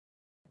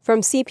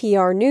From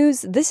CPR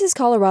News, this is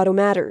Colorado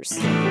Matters.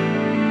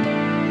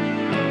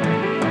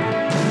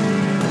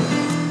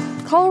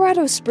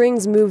 Colorado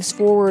Springs moves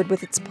forward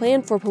with its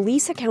plan for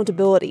police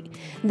accountability.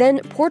 Then,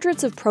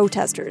 portraits of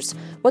protesters,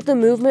 what the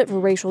movement for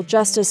racial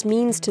justice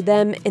means to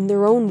them in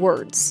their own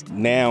words.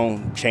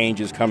 Now, change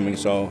is coming,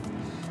 so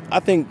I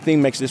think the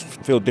thing makes this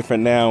feel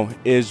different now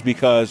is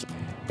because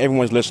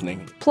everyone's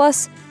listening.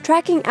 Plus,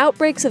 tracking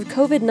outbreaks of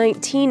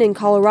COVID-19 in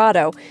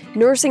Colorado,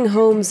 nursing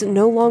homes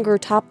no longer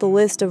top the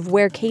list of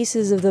where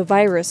cases of the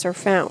virus are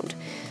found.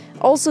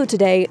 Also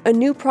today, a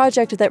new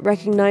project that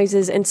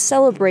recognizes and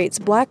celebrates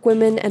Black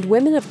women and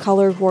women of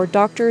color who are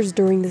doctors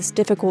during this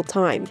difficult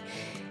time.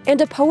 And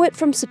a poet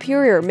from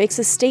Superior makes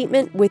a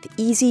statement with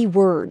easy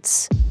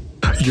words.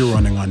 You're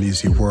running on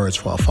easy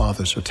words while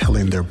fathers are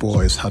telling their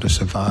boys how to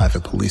survive a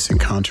police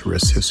encounter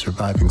as if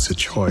surviving's a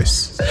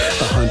choice.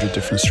 100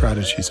 different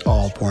strategies,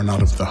 all born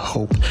out of the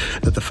hope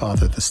that the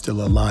father that's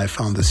still alive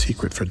found the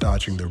secret for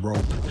dodging the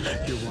rope.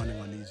 You're running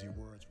on easy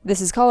words.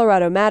 This is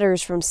Colorado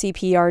Matters from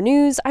CPR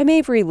News. I'm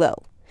Avery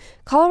Lill.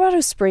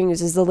 Colorado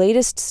Springs is the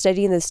latest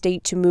study in the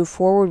state to move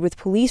forward with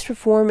police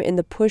reform in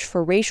the push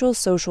for racial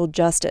social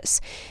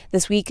justice.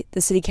 This week,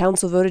 the City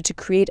Council voted to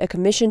create a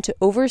commission to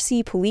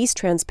oversee police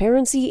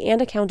transparency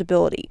and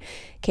accountability.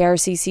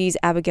 KRCC's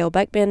Abigail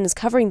Beckman is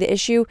covering the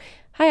issue.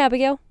 Hi,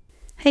 Abigail.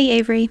 Hey,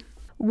 Avery.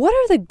 What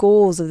are the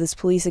goals of this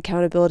Police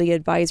Accountability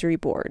Advisory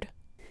Board?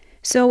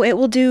 So it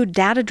will do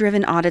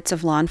data-driven audits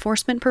of law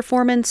enforcement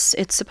performance.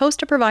 It's supposed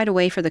to provide a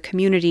way for the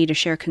community to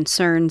share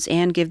concerns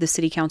and give the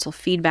City Council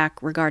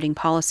feedback regarding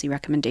policy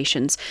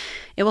recommendations.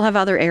 It will have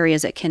other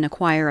areas it can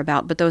inquire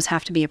about, but those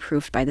have to be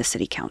approved by the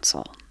City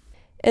Council.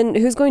 And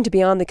who's going to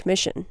be on the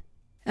commission?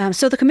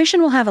 So the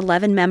commission will have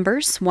 11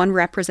 members, 1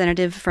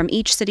 representative from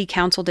each City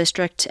Council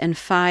district, and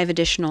 5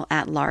 additional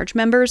at-large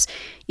members.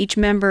 Each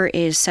member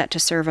is set to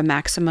serve a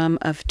maximum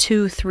of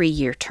 2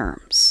 3-year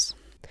terms.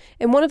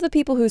 And one of the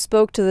people who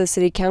spoke to the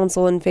City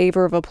Council in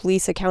favor of a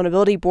police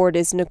accountability board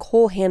is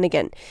Nicole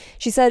Hannigan.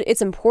 She said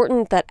it's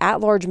important that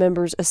at-large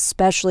members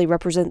especially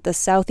represent the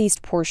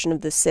southeast portion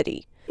of the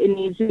city. It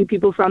needs to be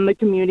people from the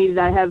community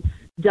that have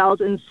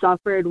dealt and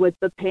suffered with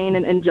the pain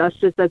and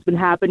injustice that's been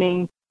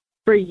happening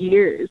for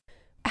years.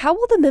 How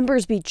will the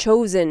members be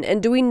chosen,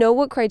 and do we know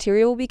what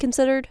criteria will be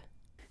considered?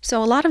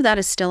 So a lot of that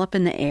is still up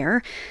in the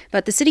air,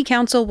 but the City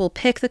Council will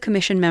pick the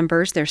commission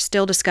members. There's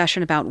still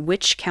discussion about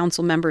which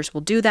council members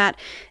will do that.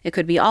 It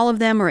could be all of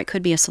them, or it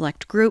could be a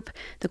select group.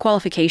 The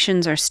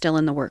qualifications are still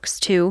in the works,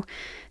 too.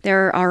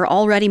 There are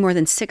already more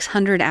than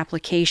 600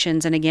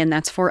 applications, and again,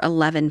 that's for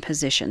 11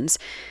 positions.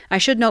 I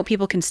should note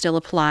people can still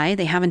apply.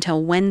 They have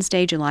until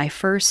Wednesday, July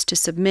 1st to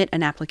submit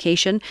an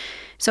application.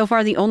 So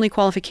far, the only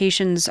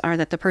qualifications are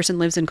that the person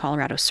lives in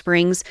Colorado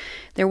Springs.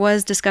 There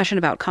was discussion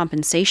about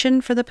compensation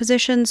for the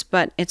positions,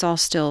 but it's all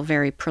still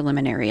very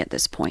preliminary at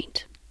this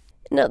point.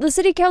 Now, the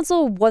City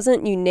Council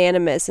wasn't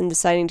unanimous in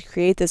deciding to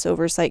create this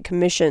oversight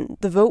commission.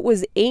 The vote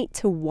was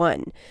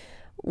 8-1.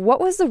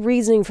 What was the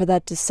reasoning for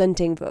that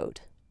dissenting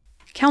vote?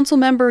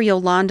 Councilmember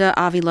Yolanda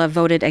Avila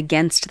voted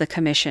against the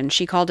commission.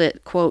 She called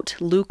it, quote,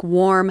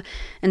 lukewarm,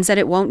 and said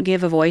it won't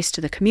give a voice to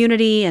the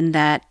community and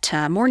that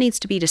more needs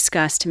to be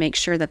discussed to make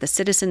sure that the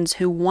citizens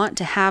who want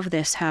to have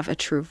this have a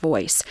true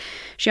voice.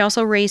 She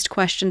also raised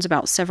questions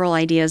about several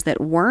ideas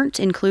that weren't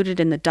included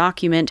in the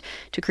document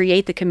to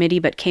create the committee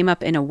but came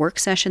up in a work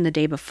session the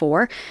day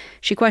before.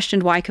 She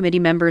questioned why committee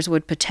members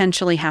would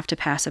potentially have to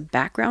pass a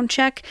background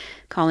check,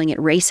 calling it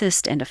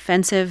racist and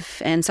offensive,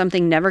 and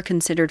something never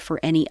considered for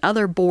any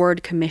other board,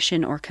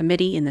 commission, or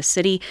committee in the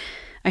city.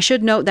 I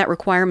should note that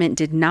requirement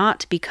did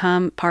not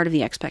become part of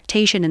the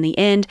expectation in the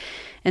end,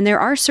 and there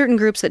are certain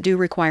groups that do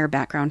require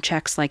background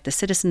checks, like the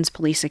Citizens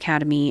Police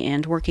Academy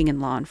and working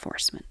in law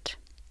enforcement.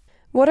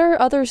 What are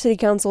other City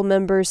Council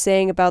members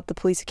saying about the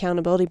Police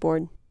Accountability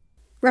Board?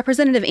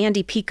 Representative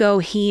Andy Pico,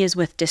 he is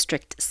with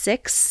District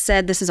 6,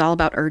 said this is all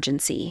about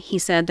urgency. He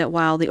said that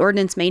while the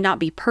ordinance may not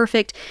be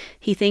perfect,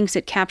 he thinks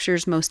it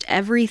captures most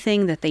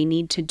everything that they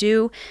need to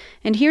do.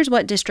 And here's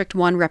what District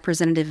 1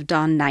 Representative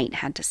Don Knight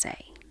had to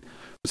say.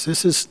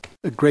 This is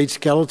a great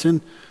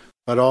skeleton,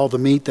 but all the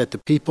meat that the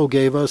people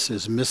gave us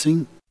is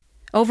missing.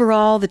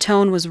 Overall, the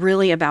tone was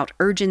really about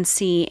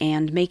urgency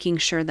and making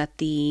sure that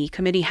the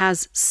committee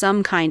has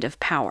some kind of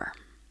power.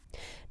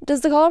 Does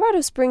the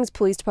Colorado Springs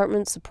Police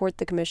Department support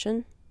the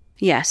commission?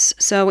 Yes.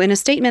 So in a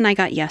statement I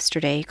got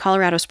yesterday,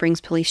 Colorado Springs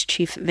Police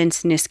Chief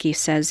Vince Niski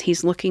says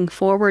he's looking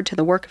forward to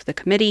the work of the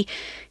committee.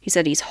 He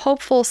said he's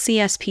hopeful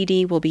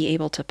CSPD will be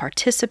able to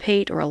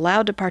participate or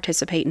allowed to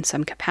participate in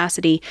some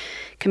capacity.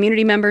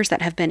 Community members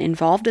that have been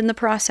involved in the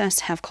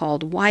process have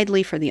called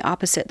widely for the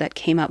opposite that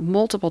came up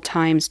multiple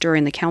times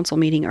during the council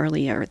meeting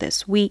earlier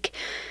this week.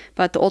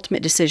 But the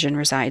ultimate decision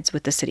resides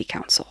with the City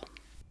Council.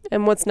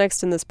 And what's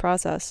next in this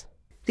process?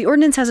 The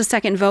ordinance has a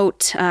second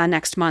vote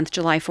next month,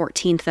 July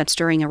 14th. That's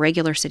during a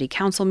regular city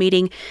council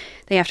meeting.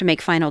 They have to make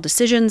final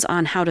decisions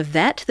on how to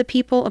vet the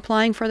people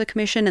applying for the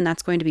commission, and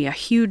that's going to be a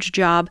huge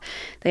job.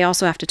 They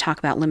also have to talk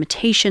about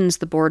limitations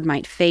the board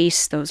might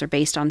face. Those are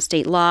based on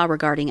state law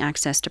regarding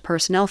access to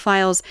personnel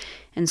files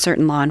and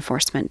certain law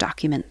enforcement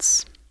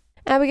documents.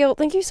 Abigail,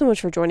 thank you so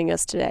much for joining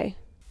us today.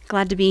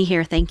 Glad to be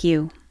here. Thank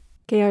you.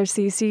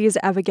 KRCC's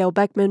Abigail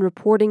Beckman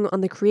reporting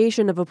on the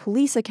creation of a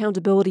police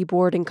accountability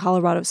board in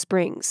Colorado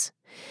Springs.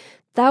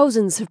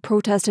 Thousands have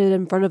protested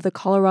in front of the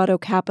Colorado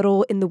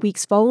Capitol in the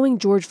weeks following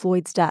George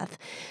Floyd's death.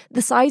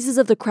 The sizes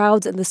of the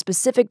crowds and the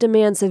specific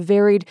demands have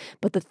varied,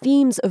 but the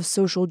themes of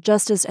social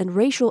justice and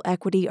racial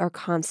equity are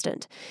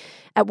constant.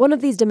 At one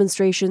of these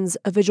demonstrations,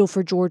 a vigil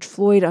for George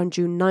Floyd on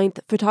June 9th,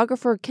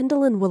 photographer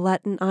Kindalyn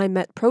Willett and I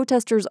met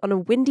protesters on a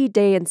windy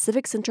day in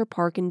Civic Center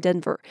Park in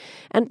Denver,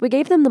 and we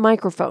gave them the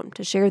microphone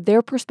to share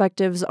their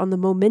perspectives on the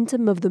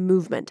momentum of the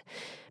movement.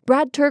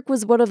 Brad Turk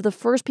was one of the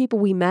first people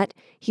we met.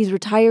 He's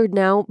retired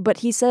now, but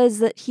he says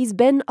that he's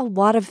been a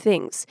lot of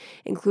things,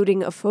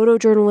 including a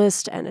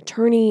photojournalist, an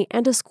attorney,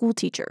 and a school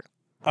teacher.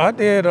 I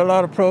did a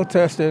lot of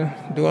protesting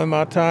during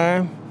my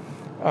time.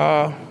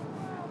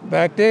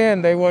 Back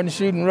then, they weren't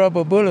shooting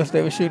rubber bullets,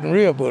 they were shooting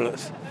real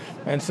bullets.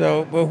 And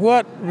so, but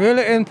what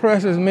really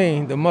impresses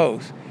me the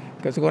most,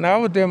 because when I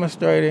was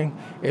demonstrating,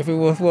 if it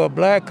was for a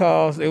black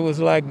cause, it was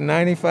like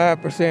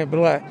 95%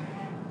 black.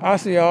 I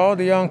see all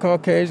the young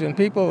Caucasian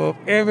people of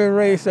every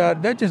race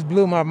out. That just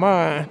blew my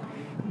mind.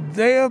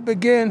 They'll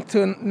begin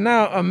to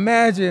now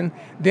imagine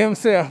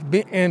themselves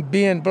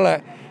being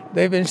black.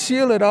 They've been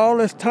shielded all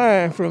this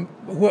time from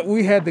what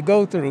we had to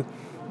go through.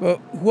 But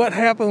what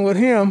happened with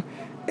him,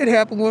 it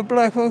happened with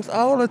black folks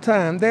all the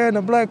time. There ain't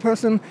a black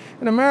person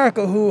in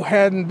America who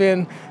hadn't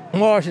been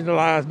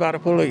marginalized by the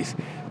police.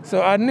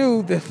 So I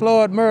knew the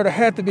Floyd murder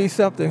had to be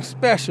something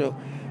special,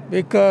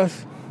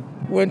 because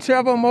when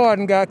Trayvon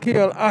Martin got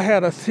killed, I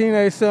had a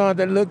teenage son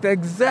that looked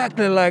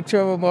exactly like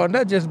Trayvon Martin.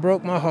 That just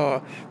broke my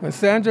heart. When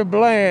Sandra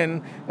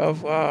Bland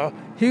of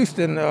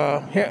Houston,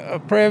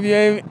 Prairie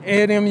View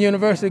A&M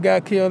University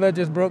got killed, that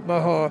just broke my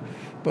heart.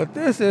 But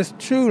this is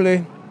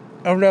truly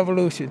a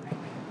revolution.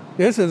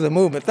 This is a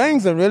movement.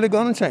 Things are really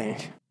going to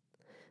change.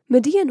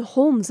 Median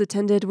Holmes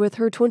attended with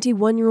her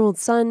 21-year-old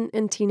son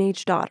and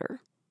teenage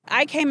daughter.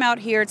 I came out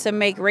here to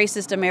make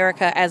racist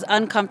America as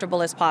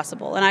uncomfortable as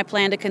possible, and I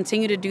plan to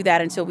continue to do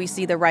that until we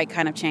see the right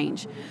kind of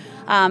change.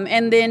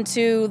 And then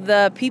to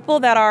the people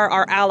that are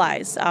our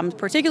allies,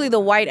 particularly the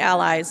white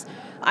allies,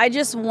 I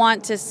just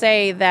want to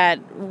say that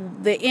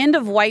the end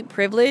of white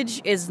privilege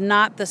is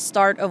not the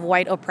start of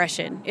white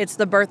oppression. It's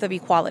the birth of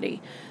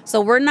equality. So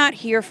we're not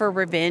here for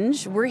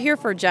revenge. We're here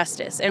for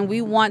justice, and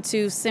we want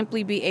to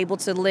simply be able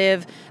to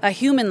live a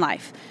human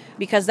life,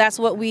 because that's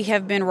what we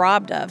have been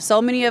robbed of.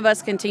 So many of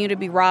us continue to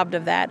be robbed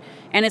of that,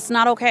 and it's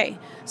not okay.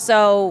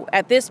 So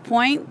at this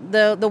point,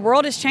 the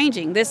world is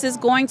changing. This is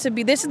going to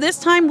be, this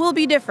time will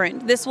be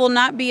different. This will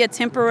not be a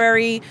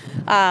temporary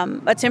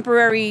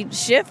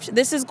shift.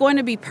 This is going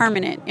to be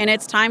permanent, and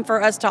it's time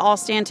for us to all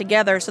stand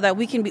together so that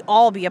we can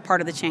all be a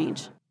part of the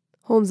change.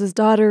 Holmes'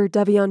 daughter,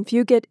 Devion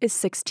Fugit, is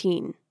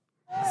 16.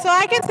 So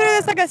I consider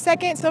this like a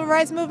second civil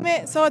rights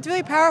movement, so it's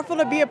really powerful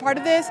to be a part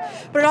of this,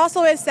 but it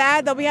also is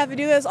sad that we have to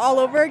do this all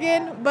over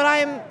again, but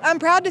I'm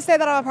proud to say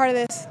that I'm a part of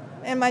this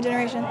in my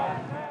generation.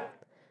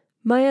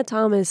 Maya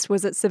Thomas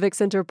was at Civic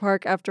Center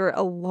Park after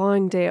a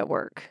long day at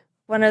work.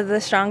 One of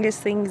the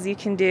strongest things you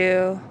can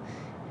do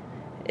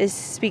is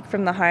speak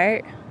from the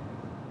heart.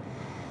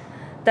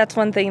 That's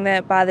one thing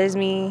that bothers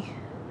me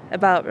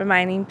about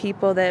reminding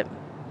people that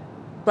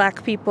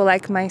Black people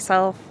like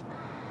myself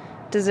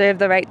deserve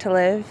the right to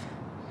live,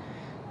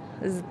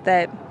 is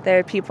that there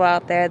are people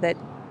out there that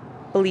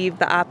believe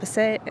the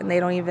opposite and they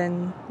don't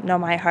even know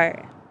my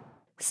heart.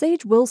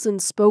 Sage Wilson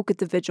spoke at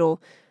the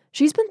vigil.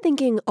 She's been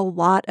thinking a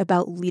lot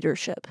about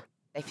leadership.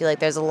 I feel like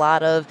there's a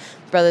lot of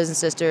brothers and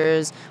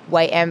sisters,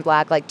 white and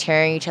black, like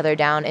tearing each other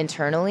down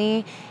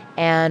internally.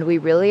 And we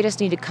really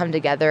just need to come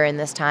together in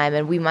this time.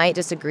 And we might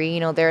disagree. You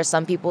know, there are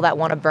some people that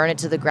want to burn it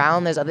to the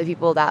ground. There's other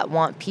people that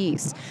want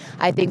peace.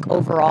 I think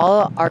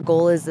overall, our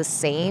goal is the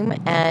same.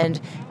 And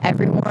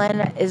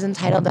everyone is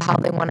entitled to how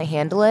they want to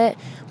handle it.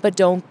 But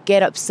don't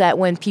get upset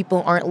when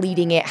people aren't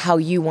leading it how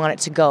you want it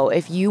to go.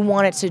 If you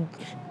want it to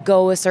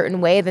go a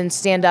certain way, then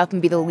stand up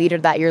and be the leader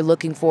that you're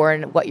looking for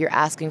and what you're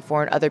asking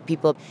for in other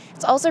people.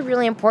 It's also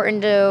really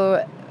important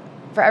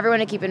for everyone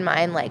to keep in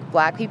mind, like,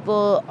 Black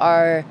people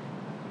are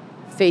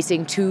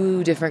facing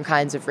two different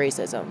kinds of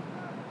racism,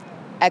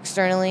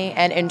 externally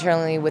and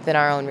internally within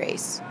our own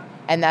race.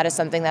 And that is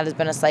something that has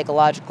been a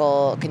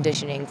psychological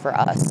conditioning for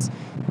us.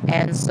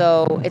 And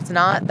so it's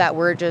not that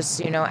we're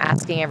just,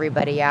 asking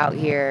everybody out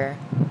here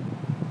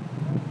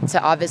to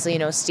obviously,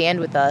 stand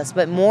with us,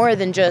 but more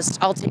than just,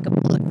 I'll take a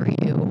bullet for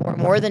you, or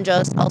more than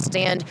just,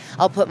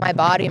 I'll put my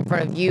body in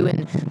front of you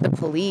and the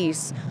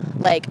police.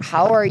 Like,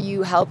 how are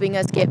you helping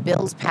us get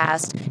bills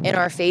passed in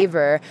our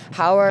favor?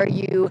 How are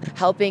you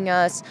helping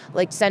us,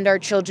 like, send our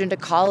children to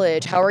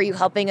college? How are you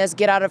helping us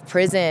get out of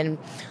prison?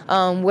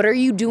 What are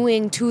you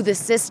doing to the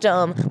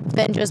system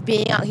than just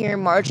being out here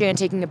marching and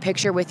taking a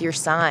picture with your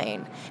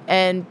sign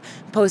and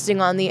posting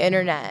on the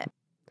internet?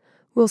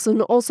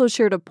 Wilson also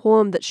shared a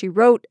poem that she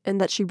wrote and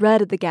that she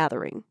read at the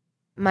gathering.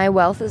 My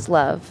wealth is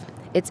love.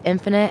 It's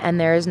infinite, and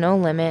there is no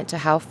limit to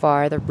how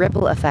far the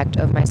ripple effect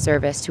of my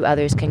service to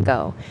others can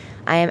go.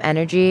 I am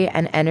energy,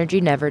 and energy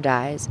never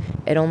dies.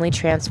 It only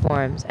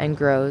transforms and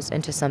grows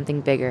into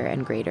something bigger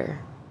and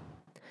greater.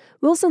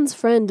 Wilson's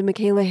friend,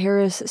 Michaela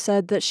Harris,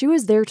 said that she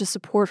was there to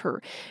support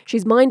her.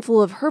 She's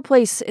mindful of her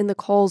place in the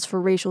calls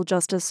for racial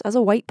justice as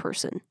a white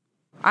person.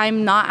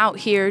 I'm not out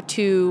here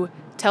to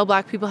tell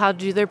Black people how to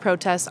do their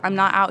protests. I'm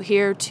not out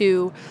here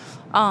to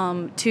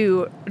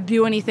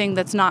do anything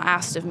that's not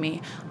asked of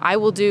me. I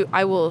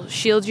will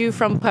shield you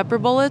from pepper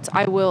bullets.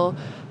 I will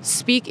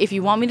speak if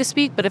you want me to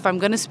speak, but if I'm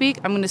going to speak,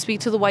 I'm going to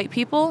speak to the white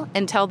people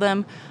and tell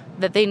them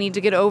that they need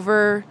to get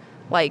over,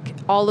 like,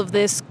 all of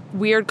this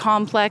weird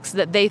complex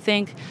that they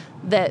think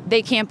that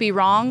they can't be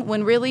wrong,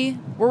 when really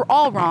we're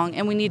all wrong,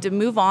 and we need to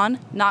move on,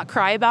 not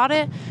cry about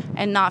it,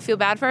 and not feel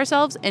bad for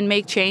ourselves, and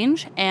make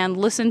change, and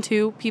listen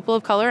to people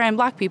of color and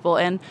Black people,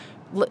 and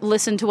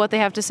listen to what they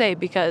have to say,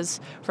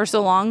 because for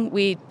so long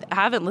we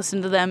haven't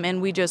listened to them,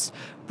 and we just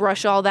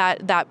brush all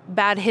that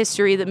bad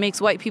history that makes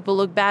white people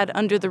look bad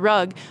under the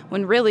rug,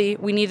 when really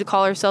we need to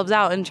call ourselves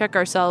out and check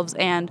ourselves.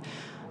 And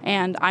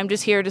I'm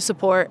just here to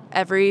support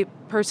every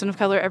person of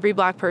color, every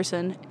Black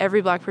person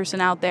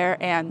out there,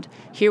 and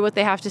hear what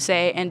they have to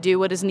say and do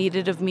what is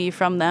needed of me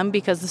from them,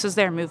 because this is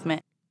their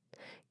movement.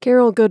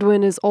 Carol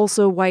Goodwin is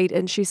also white,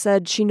 and she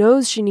said she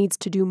knows she needs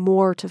to do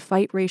more to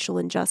fight racial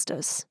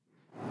injustice.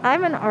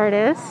 I'm an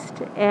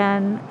artist,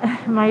 and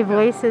my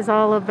voice is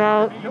all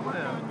about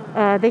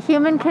the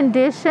human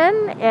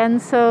condition,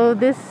 and so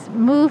this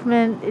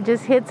movement, it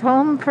just hits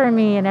home for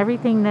me and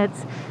everything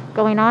that's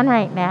going on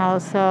right now.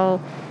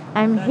 So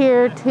I'm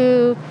here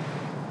to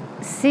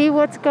see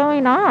what's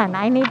going on.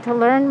 I need to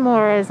learn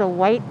more as a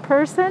white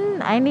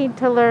person. I need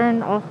to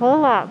learn a whole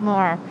lot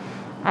more.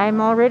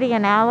 I'm already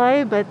an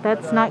ally, but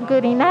that's not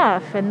good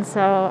enough, and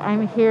so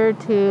I'm here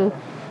to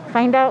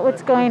find out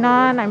what's going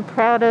on. I'm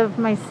proud of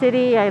my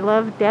city. I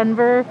love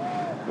Denver.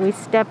 We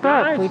step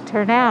up, we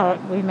turn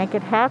out, we make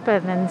it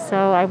happen. And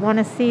so I want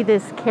to see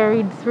this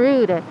carried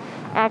through to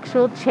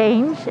actual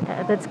change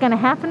that's going to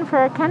happen for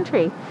our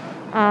country.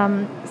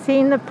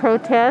 Seeing the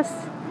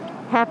protests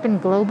happen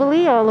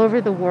globally all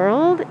over the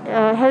world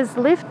has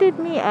lifted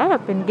me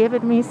up and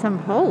given me some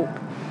hope.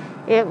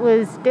 It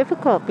was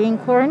difficult being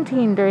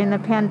quarantined during the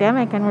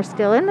pandemic, and we're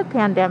still in the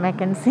pandemic,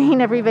 and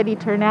seeing everybody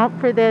turn out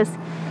for this,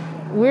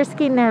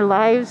 risking their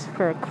lives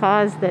for a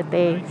cause that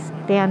they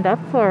stand up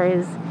for,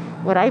 is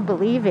what I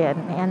believe in.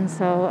 And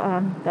so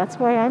that's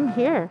why I'm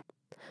here.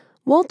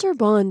 Walter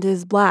Bond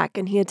is Black,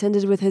 and he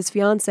attended with his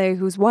fiancée,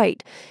 who's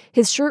white.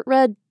 His shirt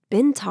read,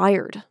 "Been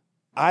tired."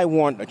 I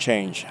want a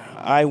change.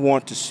 I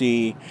want to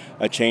see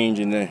a change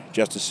in the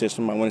justice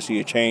system. I want to see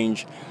a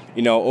change.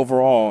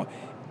 Overall,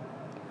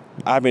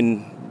 I've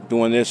been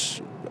doing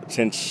this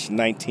since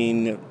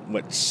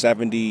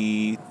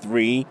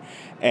 1973,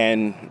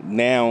 and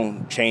now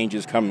change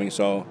is coming.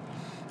 So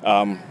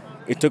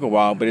it took a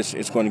while, but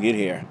it's going to get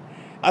here.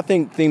 I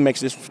think the thing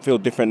makes this feel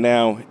different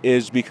now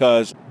is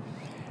because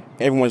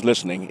everyone's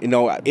listening.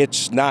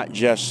 It's not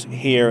just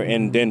here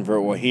in Denver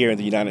or here in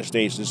the United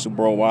States. It's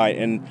worldwide,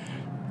 and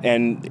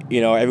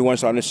everyone's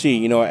starting to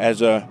see.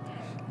 As a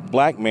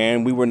Black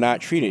man, we were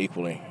not treated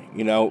equally.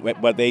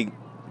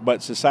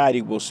 But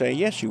society will say,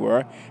 yes, you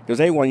were, because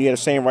you had the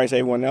same rights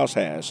everyone else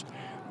has.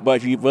 But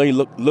if you really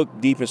look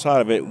deep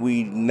inside of it,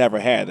 we never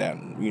had that.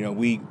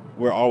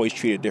 We're always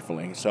treated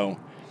differently. So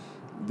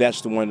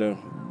that's one of the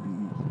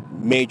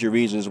major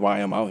reasons why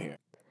I'm out here.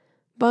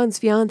 Bond's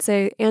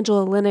fiancée,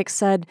 Angela Lennox,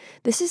 said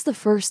this is the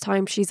first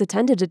time she's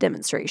attended a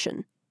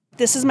demonstration.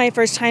 This is my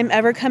first time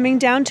ever coming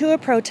down to a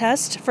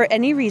protest for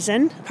any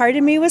reason. Part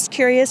of me was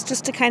curious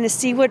just to kind of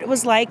see what it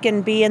was like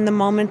and be in the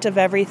moment of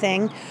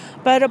everything.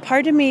 But a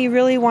part of me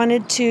really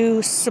wanted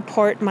to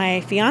support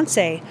my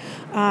fiancé.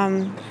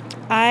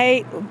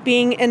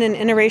 Being in an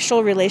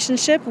interracial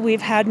relationship,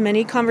 we've had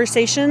many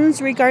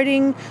conversations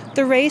regarding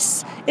the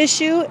race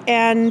issue,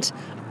 and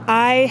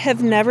I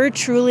have never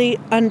truly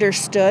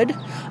understood.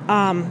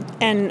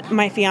 And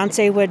my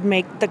fiance would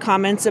make the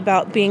comments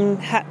about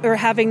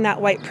having that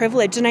white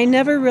privilege, and I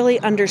never really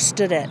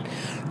understood it.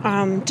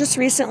 Just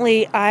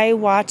recently, I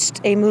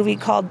watched a movie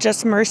called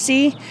Just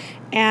Mercy,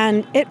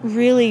 and it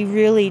really,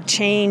 really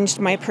changed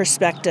my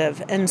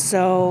perspective. And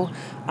so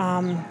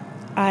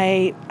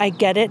I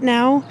get it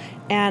now,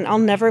 and I'll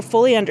never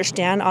fully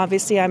understand.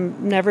 Obviously,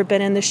 I've never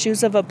been in the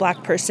shoes of a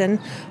Black person,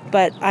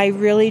 but I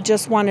really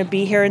just want to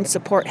be here and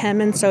support him,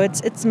 and so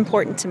it's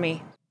important to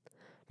me.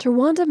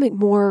 Tawanda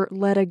McMoore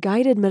led a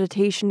guided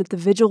meditation at the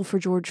vigil for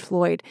George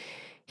Floyd.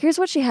 Here's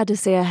what she had to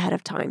say ahead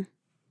of time.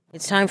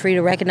 It's time for you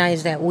to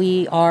recognize that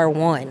we are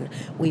one.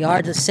 We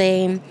are the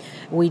same.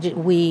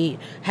 We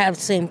have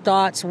the same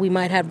thoughts. We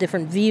might have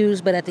different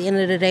views, but at the end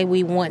of the day,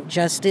 we want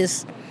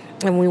justice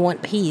and we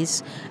want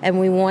peace. And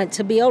we want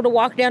to be able to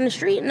walk down the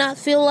street and not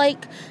feel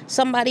like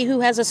somebody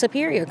who has a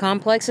superior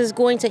complex is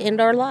going to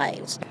end our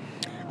lives.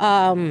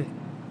 And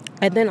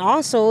then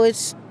also,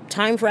 it's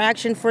time for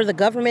action for the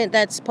government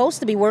that's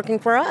supposed to be working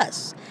for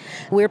us.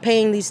 We're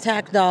paying these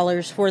tax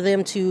dollars for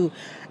them to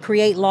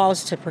create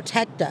laws to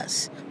protect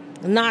us,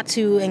 not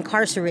to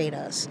incarcerate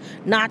us,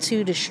 not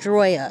to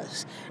destroy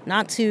us,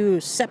 not to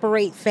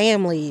separate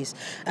families.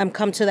 I've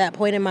come to that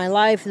point in my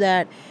life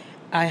that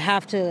I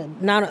have to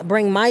not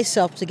bring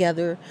myself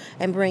together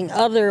and bring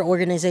other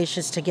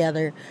organizations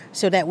together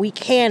so that we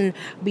can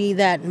be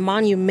that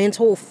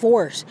monumental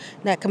force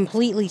that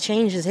completely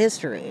changes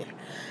history.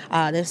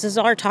 This is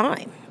our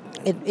time.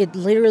 It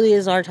literally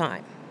is our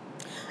time.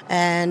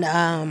 And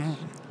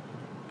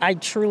I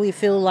truly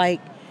feel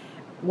like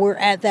we're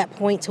at that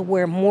point to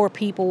where more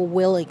people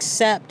will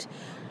accept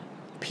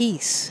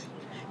peace,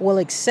 will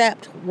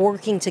accept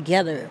working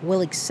together, will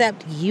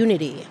accept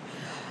unity.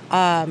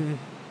 I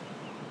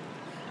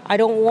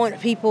don't want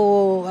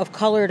people of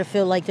color to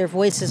feel like their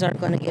voices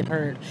aren't going to get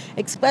heard,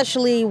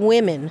 especially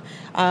women.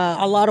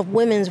 A lot of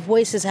women's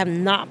voices have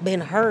not been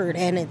heard,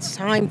 and it's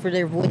time for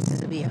their voices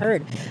to be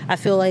heard. I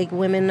feel like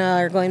women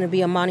are going to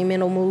be a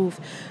monumental move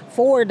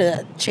for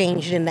the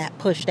change in that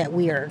push that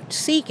we are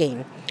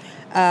seeking.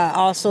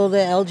 Also, the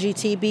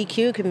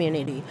LGBTQ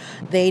community,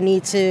 they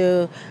need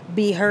to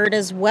be heard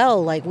as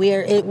well. Like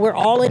we're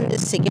all in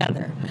this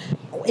together.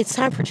 It's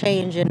time for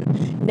change,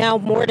 and now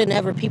more than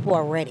ever, people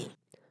are ready.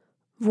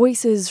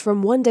 Voices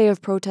from one day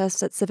of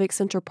protests at Civic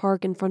Center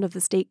Park in front of the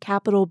state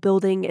capitol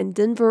building in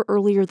Denver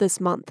earlier this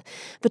month.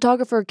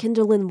 Photographer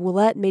Kindalyn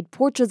Willett made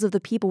portraits of the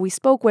people we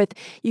spoke with.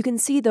 You can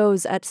see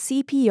those at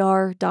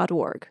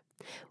CPR.org.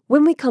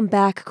 When we come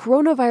back,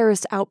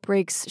 coronavirus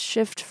outbreaks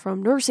shift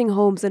from nursing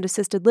homes and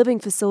assisted living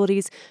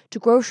facilities to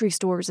grocery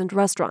stores and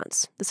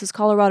restaurants. This is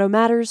Colorado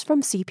Matters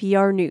from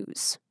CPR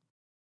News.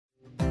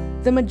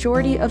 The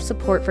majority of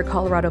support for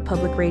Colorado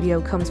Public Radio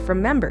comes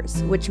from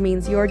members, which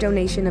means your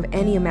donation of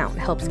any amount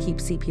helps keep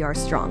CPR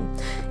strong.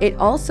 It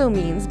also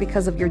means,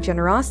 because of your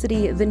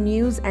generosity, the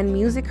news and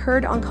music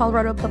heard on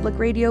Colorado Public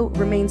Radio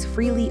remains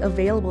freely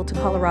available to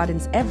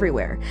Coloradans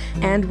everywhere.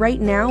 And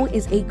right now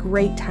is a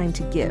great time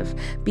to give,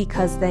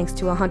 because thanks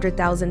to a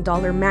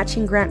 $100,000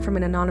 matching grant from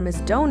an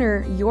anonymous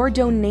donor, your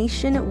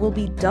donation will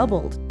be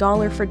doubled,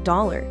 dollar for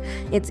dollar.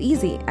 It's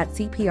easy at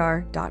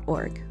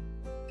CPR.org.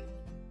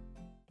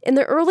 In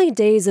the early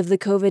days of the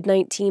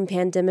COVID-19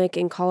 pandemic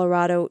in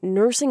Colorado,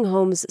 nursing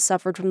homes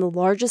suffered from the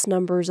largest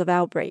numbers of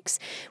outbreaks,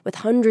 with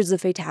hundreds of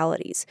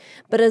fatalities.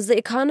 But as the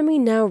economy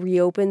now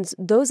reopens,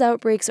 those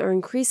outbreaks are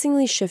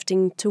increasingly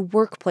shifting to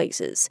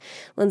workplaces.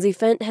 Lindsay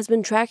Fent has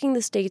been tracking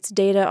the state's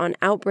data on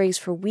outbreaks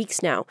for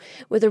weeks now,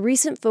 with a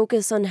recent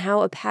focus on how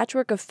a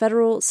patchwork of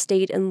federal,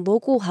 state, and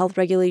local health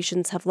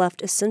regulations have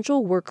left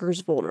essential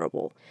workers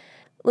vulnerable.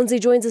 Lindsay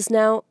joins us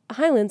now.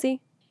 Hi,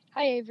 Lindsay.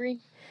 Hi,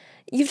 Avery.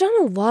 You've done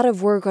a lot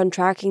of work on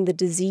tracking the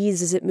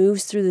disease as it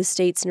moves through the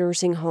state's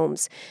nursing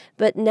homes,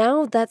 but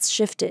now that's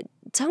shifted.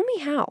 Tell me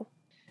how.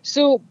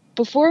 So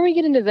before we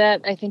get into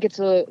that, I think it's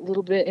a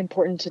little bit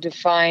important to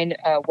define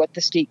what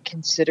the state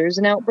considers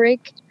an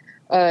outbreak.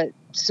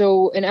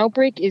 So an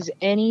outbreak is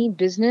any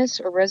business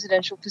or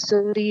residential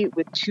facility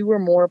with 2 or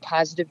more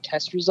positive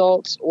test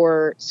results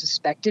or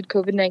suspected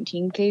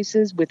COVID-19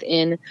 cases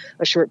within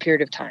a short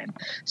period of time.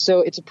 So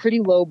it's a pretty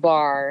low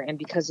bar, and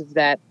because of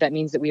that, that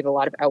means that we have a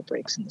lot of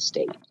outbreaks in the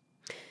state.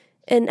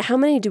 And how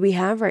many do we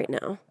have right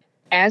now?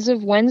 As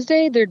of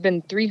Wednesday, there had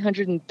been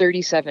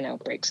 337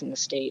 outbreaks in the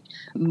state.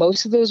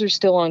 Most of those are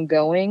still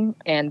ongoing,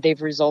 and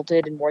they've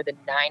resulted in more than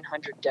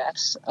 900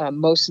 deaths.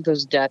 Most of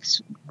those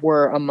deaths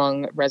were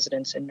among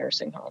residents in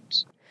nursing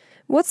homes.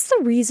 What's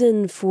the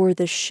reason for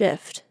the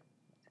shift?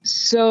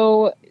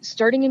 So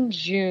starting in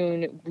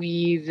June,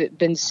 we've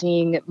been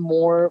seeing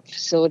more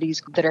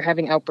facilities that are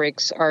having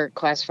outbreaks are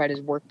classified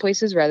as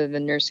workplaces rather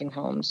than nursing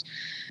homes.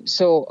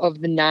 So of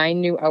the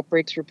 9 new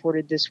outbreaks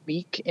reported this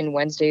week in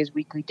Wednesday's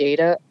weekly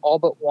data, all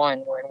but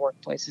 1 were in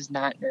workplaces,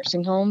 not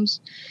nursing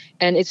homes.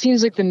 And it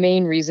seems like the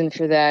main reason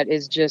for that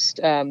is just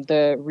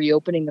the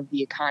reopening of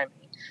the economy.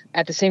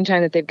 At the same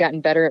time that they've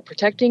gotten better at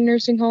protecting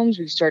nursing homes,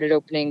 we've started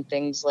opening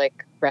things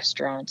like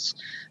restaurants.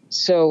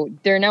 So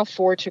there are now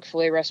 4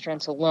 Chick-fil-A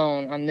restaurants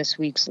alone on this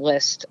week's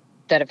list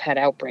that have had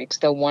outbreaks,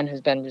 though 1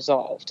 has been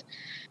resolved.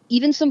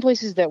 Even some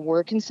places that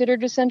were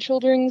considered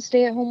essential during the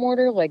stay-at-home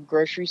order, like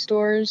grocery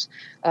stores,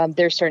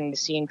 they're starting to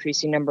see an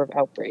increasing number of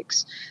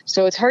outbreaks.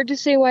 So it's hard to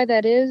say why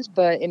that is,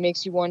 but it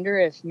makes you wonder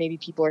if maybe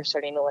people are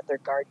starting to let their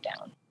guard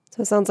down.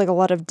 So it sounds like a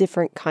lot of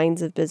different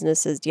kinds of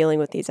businesses dealing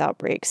with these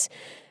outbreaks.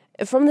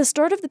 From the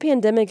start of the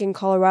pandemic in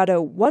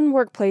Colorado, one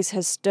workplace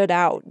has stood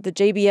out, the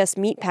JBS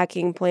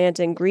meatpacking plant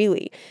in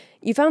Greeley.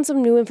 You found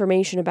some new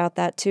information about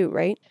that too,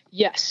 right?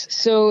 Yes.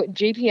 So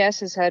JPS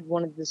has had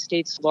one of the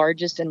state's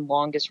largest and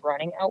longest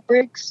running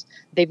outbreaks.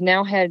 They've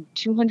now had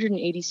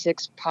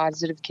 286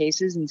 positive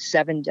cases and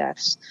 7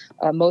 deaths.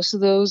 Most of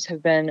those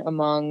have been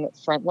among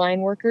frontline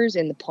workers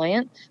in the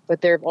plant,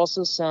 but there are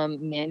also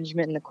some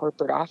management in the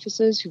corporate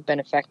offices who've been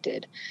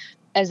affected.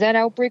 As that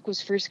outbreak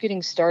was first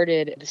getting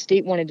started, the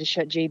state wanted to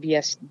shut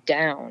JBS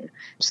down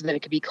so that it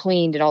could be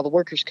cleaned and all the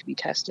workers could be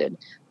tested.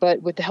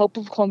 But with the help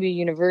of Columbia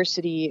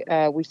University,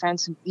 we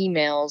found some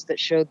emails that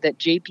showed that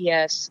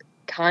JPS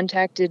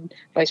contacted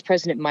Vice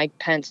President Mike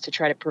Pence to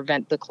try to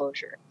prevent the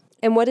closure.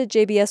 And what did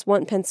JBS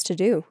want Pence to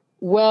do?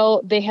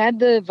 Well, they had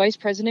the vice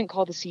president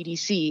call the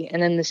CDC,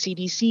 and then the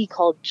CDC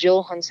called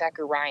Jill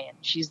Hunsaker Ryan.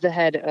 She's the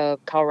head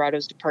of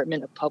Colorado's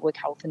Department of Public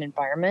Health and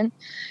Environment.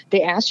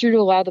 They asked her to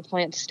allow the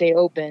plant to stay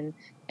open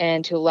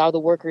and to allow the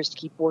workers to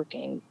keep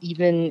working,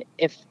 even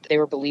if they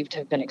were believed to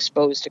have been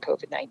exposed to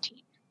COVID-19.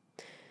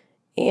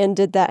 And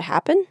did that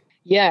happen?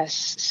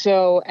 Yes.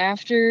 So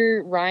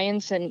after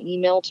Ryan sent an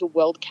email to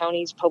Weld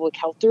County's public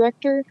health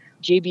director,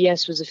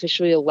 JBS was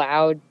officially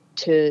allowed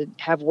to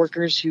have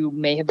workers who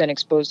may have been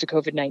exposed to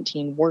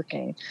COVID-19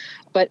 working.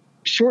 But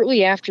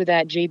shortly after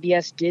that,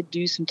 JBS did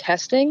do some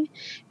testing,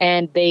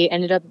 and they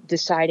ended up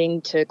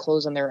deciding to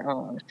close on their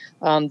own.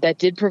 That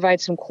did provide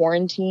some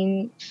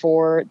quarantine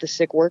for the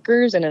sick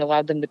workers, and it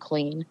allowed them to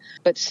clean.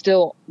 But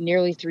still,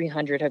 nearly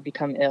 300 have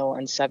become ill,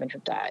 and 7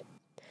 have died.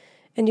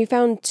 And you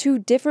found 2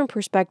 different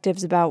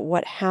perspectives about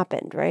what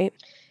happened, right?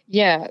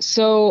 Yeah,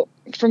 so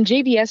from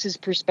JBS's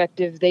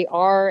perspective, they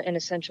are an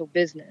essential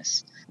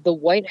business. The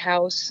White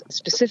House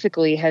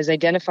specifically has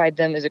identified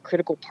them as a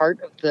critical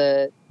part of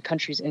the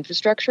country's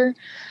infrastructure.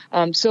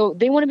 So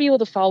they want to be able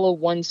to follow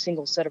one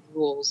single set of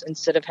rules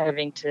instead of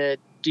having to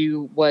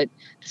do what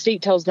the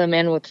state tells them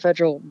and what the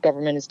federal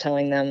government is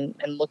telling them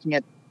and looking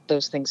at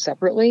those things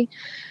separately.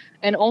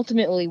 And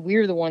ultimately,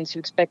 we're the ones who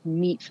expect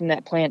meat from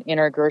that plant in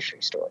our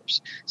grocery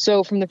stores.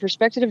 So from the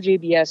perspective of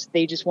JBS,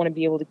 they just want to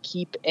be able to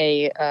keep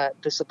the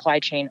supply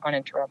chain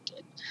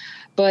uninterrupted.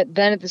 But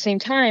then at the same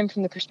time,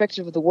 from the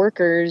perspective of the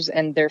workers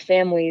and their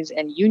families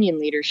and union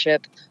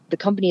leadership, the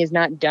company has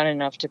not done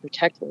enough to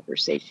protect worker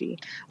safety.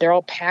 They're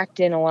all packed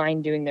in a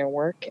line doing their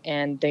work,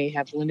 and they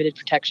have limited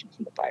protection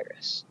from the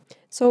virus.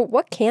 So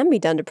what can be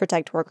done to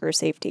protect worker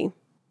safety?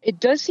 It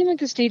does seem like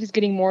the state is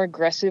getting more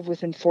aggressive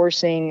with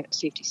enforcing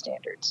safety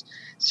standards.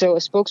 So a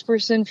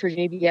spokesperson for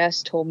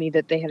JBS told me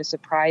that they had a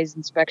surprise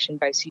inspection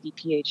by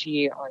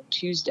CDPHE on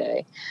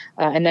Tuesday,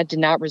 and that did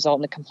not result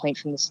in a complaint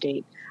from the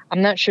state.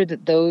 I'm not sure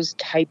that those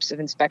types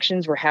of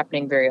inspections were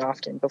happening very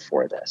often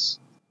before this.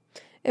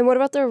 And what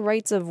about the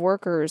rights of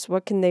workers?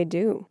 What can they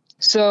do?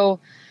 So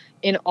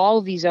in all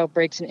of these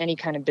outbreaks in any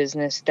kind of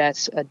business,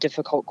 that's a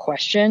difficult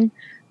question.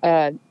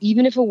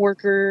 Even if a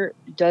worker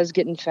does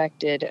get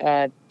infected,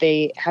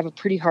 they have a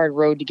pretty hard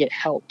road to get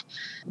help.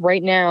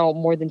 Right now,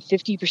 more than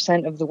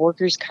 50% of the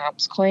workers'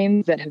 comps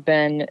claims that have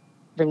been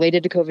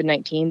related to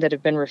COVID-19 that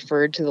have been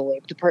referred to the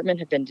Labor Department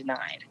have been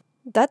denied.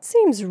 That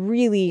seems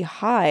really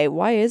high.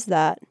 Why is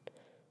that?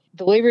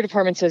 The Labor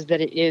Department says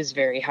that it is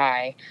very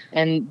high.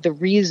 And the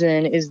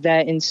reason is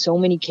that in so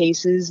many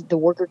cases, the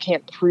worker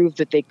can't prove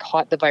that they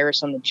caught the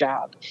virus on the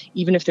job.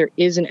 Even if there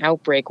is an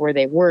outbreak where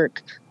they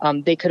work,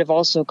 they could have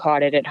also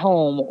caught it at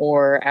home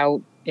or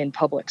out in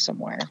public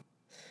somewhere.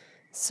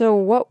 So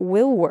what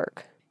will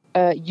work?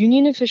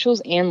 Union officials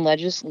and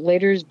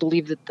legislators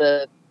believe that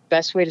the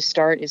best way to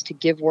start is to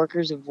give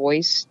workers a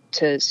voice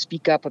to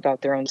speak up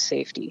about their own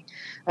safety.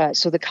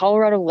 So the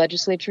Colorado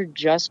legislature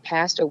just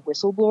passed a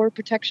whistleblower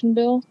protection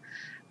bill.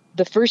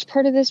 The first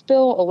part of this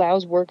bill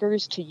allows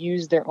workers to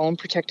use their own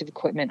protective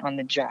equipment on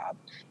the job.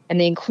 And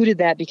they included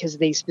that because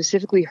they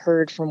specifically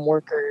heard from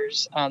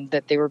workers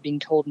that they were being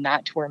told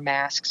not to wear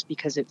masks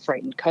because it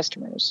frightened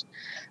customers.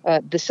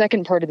 The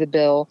second part of the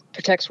bill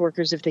protects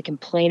workers if they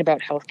complain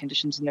about health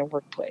conditions in their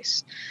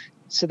workplace.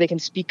 So they can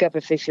speak up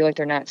if they feel like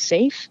they're not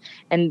safe,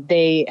 and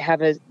they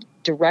have a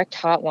direct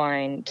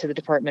hotline to the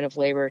Department of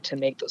Labor to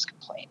make those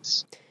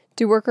complaints.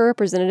 Do worker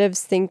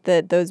representatives think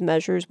that those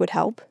measures would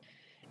help?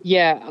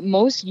 Yeah,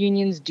 most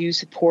unions do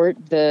support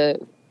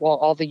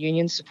all the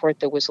unions support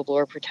the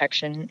Whistleblower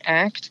Protection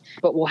Act,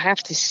 but we'll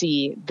have to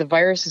see. The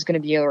virus is going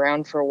to be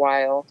around for a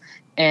while,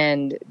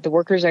 and the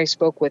workers I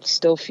spoke with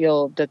still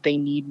feel that they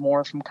need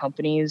more from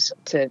companies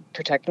to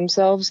protect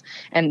themselves,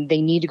 and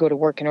they need to go to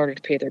work in order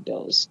to pay their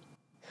bills.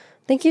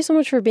 Thank you so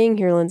much for being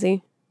here,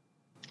 Lindsay.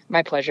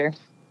 My pleasure.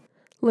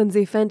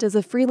 Lindsay Fent is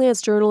a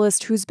freelance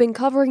journalist who's been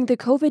covering the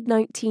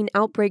COVID-19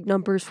 outbreak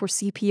numbers for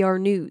CPR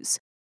News.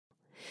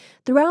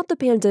 Throughout the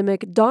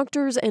pandemic,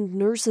 doctors and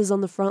nurses on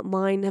the front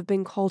line have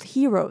been called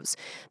heroes,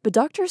 but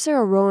Dr.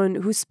 Sarah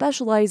Rowan, who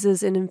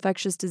specializes in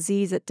infectious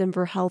disease at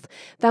Denver Health,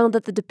 found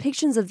that the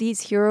depictions of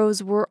these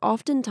heroes were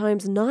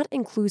oftentimes not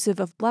inclusive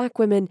of Black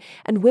women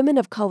and women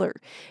of color.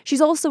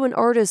 She's also an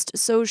artist,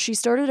 so she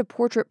started a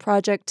portrait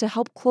project to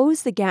help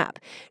close the gap.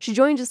 She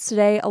joined us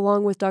today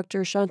along with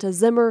Dr. Shanta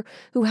Zimmer,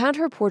 who had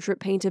her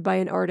portrait painted by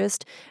an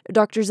artist.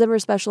 Dr. Zimmer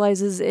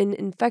specializes in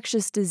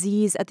infectious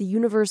disease at the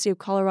University of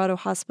Colorado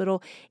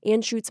Hospital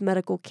Anschutz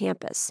Medical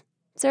Campus.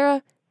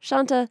 Sarah,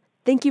 Shanta,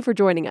 thank you for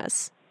joining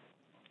us.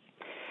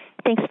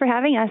 Thanks for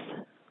having us.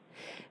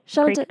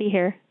 Shanta, great to be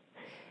here.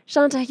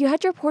 Shanta, you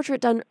had your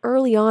portrait done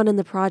early on in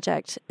the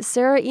project.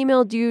 Sarah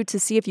emailed you to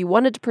see if you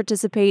wanted to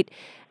participate.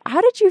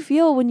 How did you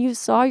feel when you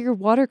saw your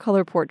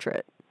watercolor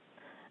portrait?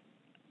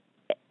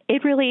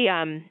 It really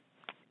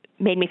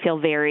made me feel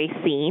very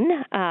seen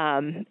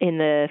in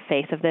the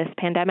face of this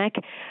pandemic.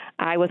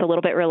 I was a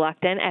little bit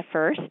reluctant at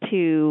first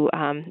to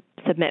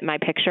submit my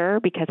picture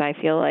because I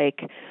feel like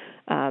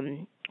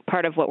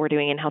part of what we're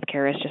doing in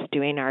healthcare is just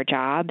doing our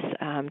jobs,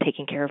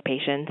 taking care of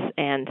patients,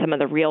 and some of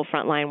the real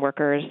frontline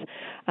workers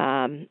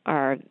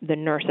are the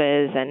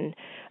nurses and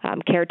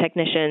care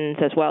technicians,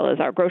 as well as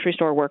our grocery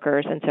store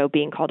workers. And so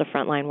being called a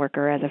frontline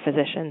worker as a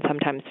physician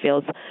sometimes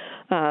feels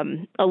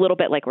a little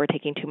bit like we're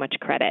taking too much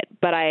credit.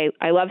 But I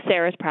love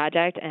Sarah's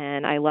project,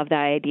 and I love the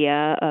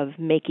idea of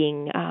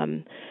making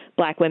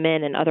Black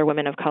women and other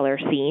women of color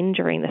seen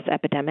during this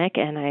epidemic,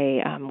 and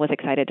I was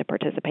excited to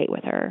participate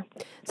with her.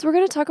 So we're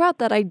going to talk about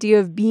that idea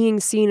of being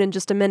seen in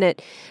just a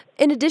minute.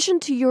 In addition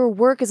to your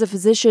work as a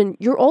physician,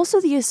 you're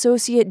also the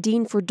Associate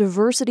Dean for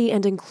Diversity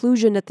and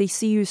Inclusion at the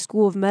CU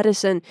School of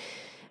Medicine.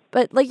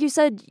 But like you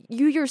said,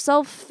 you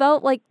yourself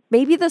felt like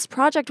maybe this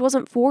project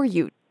wasn't for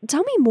you.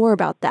 Tell me more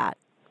about that.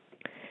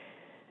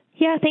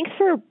 Yeah, thanks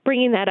for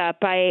bringing that up.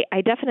 I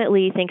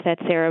definitely think that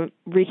Sarah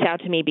reached out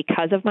to me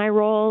because of my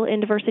role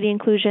in diversity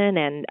inclusion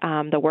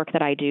and the work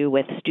that I do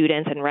with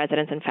students and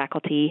residents and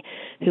faculty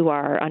who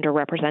are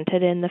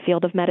underrepresented in the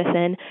field of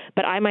medicine.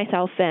 But I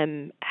myself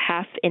am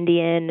half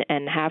Indian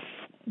and half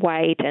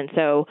white, and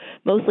so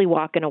mostly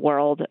walk in a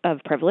world of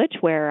privilege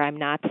where I'm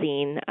not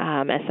seen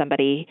as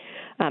somebody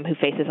who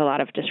faces a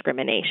lot of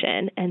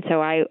discrimination. And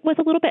so I was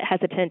a little bit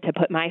hesitant to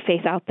put my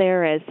face out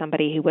there as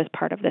somebody who was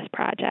part of this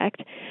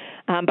project.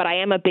 But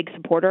I am a big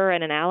supporter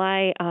and an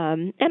ally,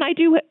 and I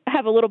do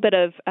have a little bit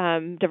of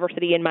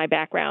diversity in my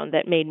background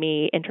that made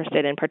me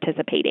interested in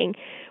participating.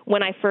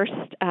 When I first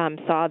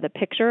saw the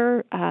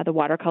picture, the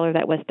watercolor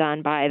that was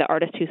done by the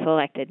artist who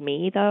selected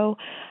me, though,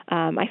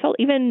 I felt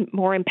even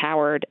more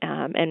empowered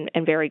and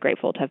very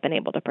grateful to have been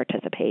able to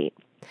participate.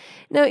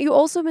 Now, you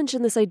also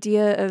mentioned this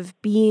idea of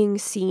being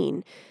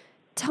seen.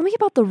 Tell me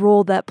about the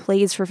role that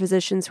plays for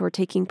physicians who are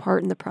taking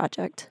part in the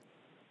project.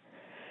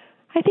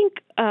 I think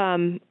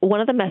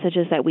one of the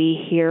messages that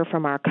we hear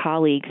from our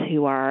colleagues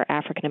who are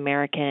African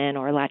American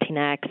or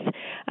Latinx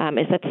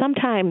is that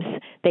sometimes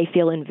they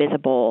feel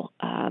invisible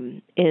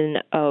in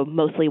a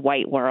mostly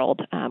white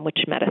world, which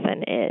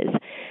medicine is.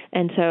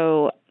 And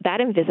so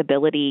that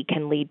invisibility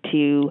can lead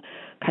to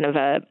kind of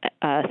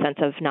a sense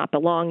of not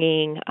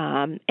belonging,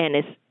 and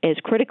is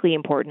critically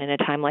important in a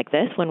time like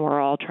this when we're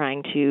all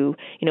trying to,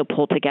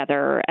 pull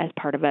together as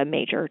part of a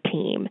major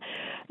team.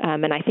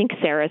 And I think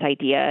Sarah's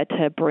idea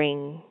to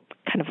bring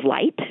kind of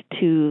light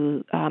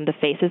to the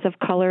faces of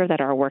color that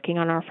are working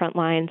on our front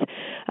lines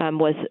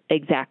was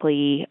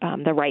exactly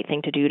the right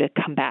thing to do to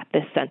combat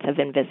this sense of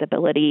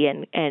invisibility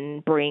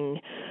and bring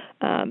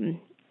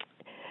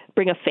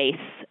a face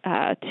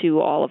to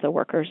all of the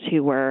workers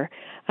who were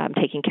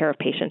taking care of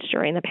patients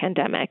during the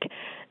pandemic.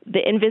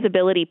 The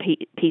invisibility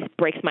piece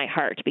breaks my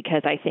heart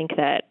because I think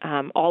that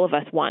all of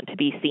us want to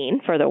be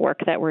seen for the work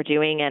that we're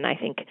doing, and I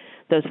think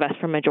those of us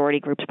from majority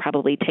groups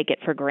probably take it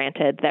for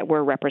granted that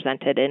we're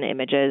represented in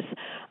images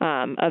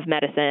of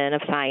medicine,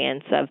 of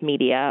science, of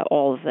media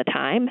all of the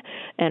time,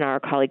 and our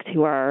colleagues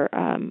who are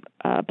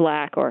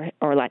Black or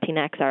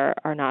Latinx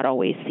are not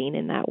always seen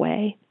in that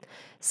way.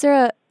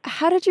 Sarah,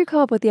 how did you come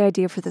up with the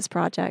idea for this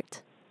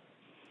project?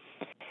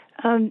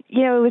 It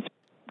was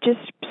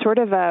just sort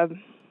of a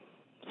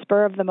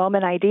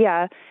spur-of-the-moment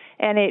idea,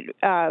 and it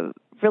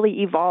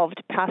really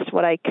evolved past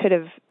what I could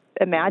have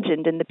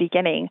imagined in the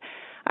beginning.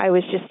 I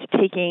was just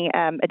taking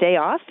a day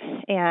off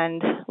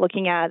and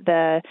looking at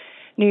the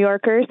New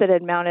Yorkers that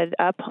had mounted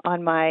up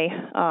on my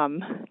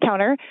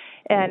counter,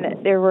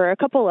 and there were a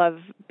couple of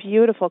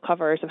beautiful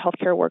covers of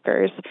healthcare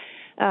workers.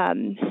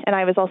 And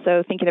I was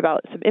also thinking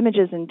about some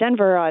images in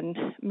Denver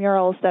on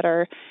murals that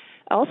are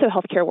also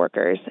healthcare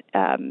workers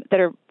that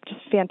are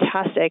just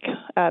fantastic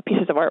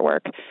pieces of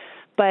artwork.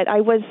 But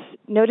I was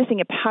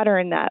noticing a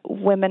pattern that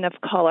women of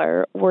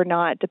color were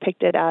not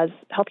depicted as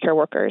healthcare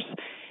workers.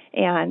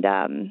 And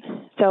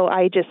so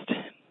I just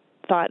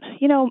thought,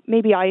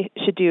 maybe I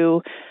should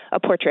do a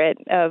portrait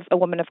of a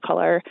woman of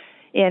color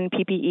in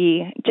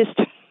PPE.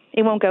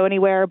 It won't go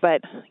anywhere,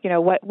 but,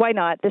 why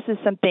not? This is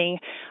something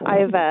I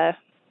have a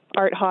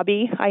art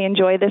hobby. I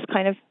enjoy this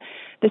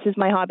is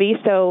my hobby.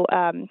 So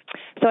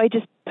I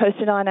just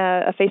posted on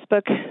a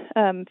Facebook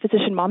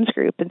physician moms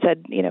group and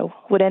said,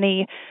 would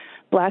any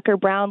Black or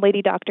brown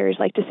lady doctors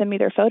like to send me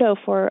their photo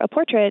for a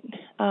portrait?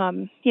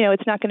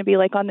 It's not going to be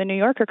like on the New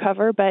Yorker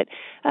cover, but,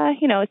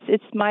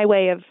 it's my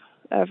way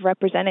of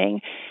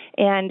representing.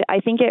 And I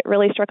think it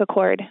really struck a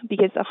chord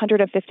because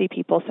 150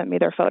 people sent me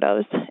their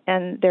photos,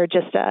 and they're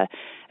just a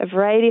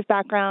variety of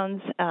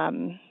backgrounds,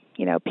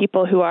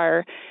 people who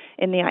are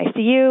in the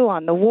ICU,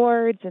 on the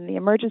wards, in the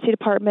emergency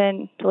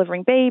department,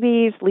 delivering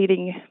babies,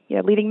 leading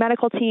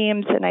medical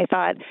teams. And I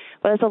thought,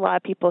 well, there's a lot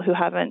of people who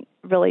haven't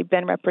really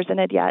been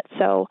represented yet.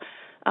 So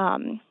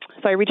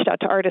I reached out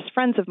to artist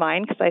friends of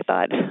mine because I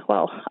thought,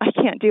 well, I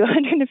can't do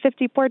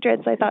 150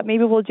 portraits. I thought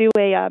maybe we'll do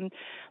a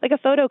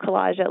photo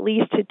collage at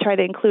least to try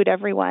to include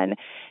everyone.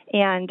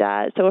 And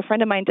so a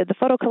friend of mine did the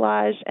photo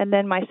collage, and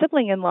then my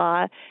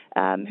sibling-in-law,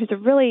 who's a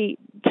really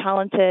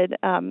talented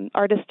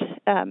artist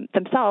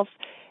themselves,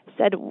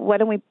 said, why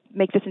don't we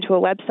make this into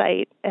a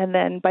website? And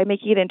then by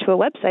making it into a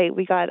website,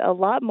 we got a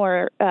lot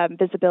more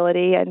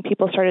visibility, and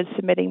people started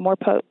submitting more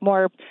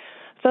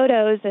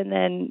photos, and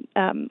then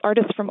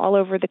artists from all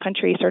over the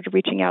country started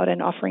reaching out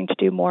and offering to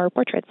do more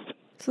portraits.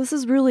 So this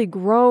has really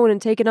grown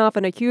and taken off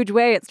in a huge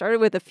way. It started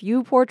with a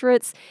few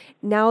portraits.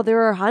 Now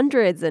there are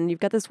hundreds, and you've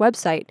got this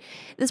website.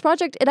 This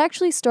project, it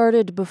actually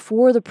started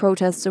before the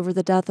protests over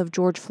the death of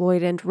George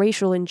Floyd and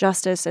racial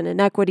injustice and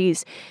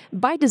inequities.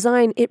 By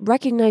design, it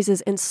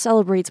recognizes and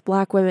celebrates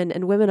Black women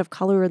and women of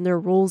color in their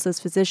roles as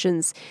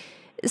physicians.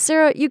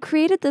 Sarah, you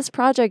created this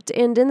project,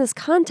 and in this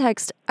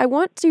context, I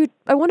want to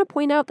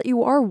point out that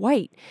you are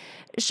white.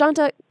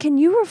 Shanta, can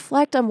you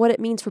reflect on what it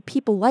means for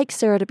people like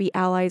Sarah to be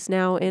allies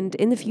now and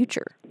in the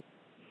future?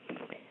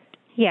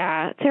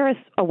 Yeah, Sarah's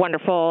a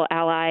wonderful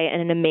ally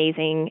and an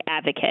amazing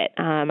advocate.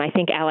 I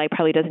think ally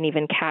probably doesn't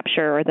even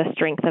capture the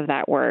strength of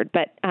that word,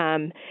 but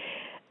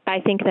I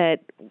think that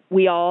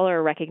we all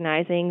are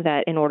recognizing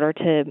that in order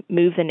to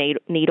move the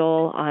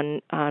needle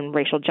on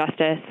racial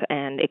justice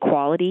and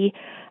equality,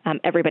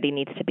 everybody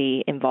needs to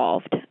be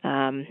involved.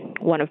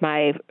 One of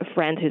my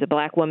friends who's a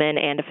Black woman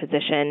and a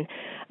physician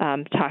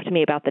talked to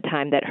me about the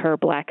time that her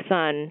Black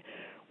son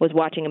was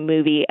watching a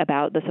movie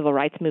about the civil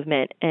rights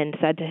movement and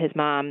said to his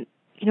mom,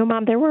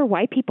 Mom, there were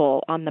white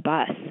people on the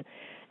bus.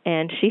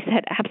 And she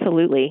said,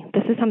 absolutely,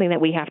 this is something that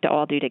we have to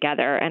all do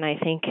together. And I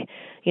think,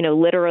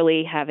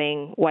 literally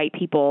having white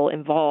people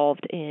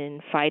involved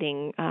in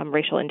fighting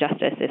racial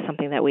injustice is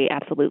something that we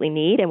absolutely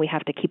need, and we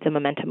have to keep the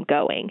momentum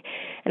going.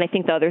 And I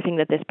think the other thing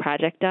that this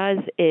project does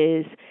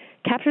is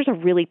captures a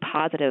really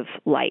positive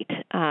light.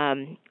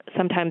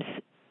 Sometimes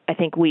I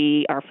think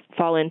we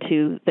fall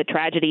into the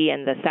tragedy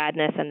and the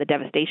sadness and the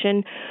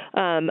devastation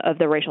of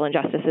the racial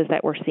injustices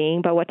that we're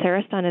seeing. But what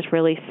Sarah's done is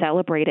really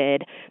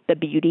celebrated the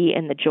beauty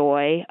and the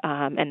joy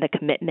and the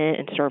commitment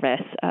and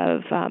service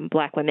of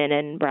Black women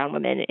and brown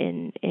women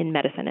in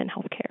medicine and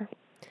healthcare.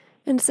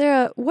 And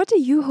Sarah, what do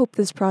you hope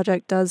this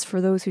project does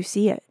for those who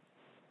see it?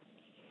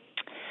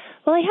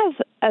 Well, I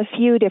have a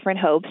few different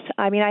hopes.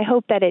 I mean, I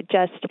hope that it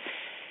just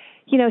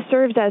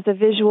serves as a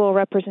visual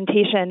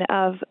representation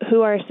of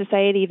who our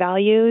society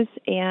values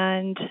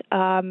and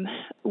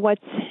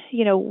what's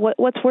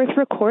worth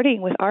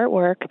recording with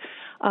artwork.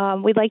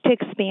 We'd like to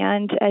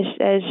expand, as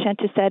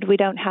Shanta said, we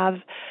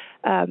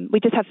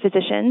just have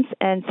physicians,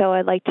 and so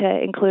I'd like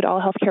to include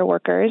all healthcare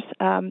workers.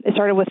 It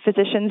started with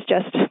physicians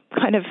just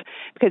kind of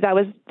because that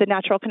was the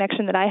natural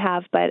connection that I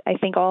have, but I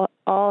think all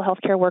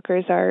healthcare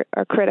workers are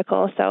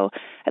critical, so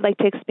I'd like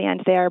to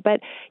expand there. But,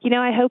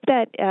 I hope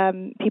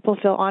that people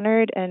feel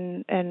honored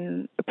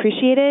and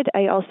appreciated.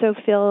 I also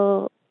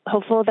feel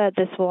hopeful that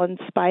this will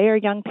inspire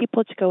young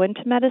people to go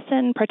into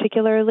medicine,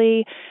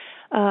 particularly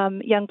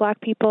young Black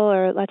people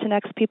or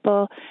Latinx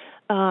people.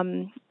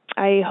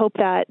 I hope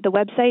that the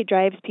website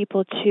drives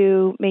people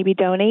to maybe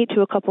donate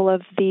to a couple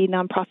of the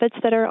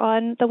nonprofits that are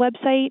on the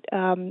website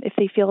if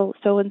they feel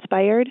so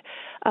inspired.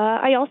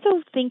 I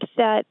also think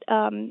that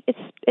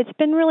it's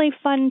been really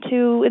fun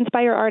to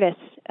inspire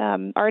artists.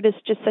 Art is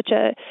just such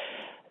a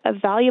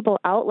valuable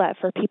outlet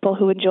for people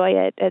who enjoy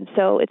it, and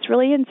so it's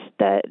really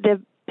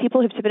the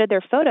people who've submitted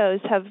their photos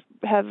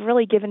have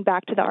really given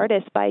back to the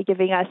artists by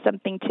giving us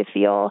something to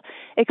feel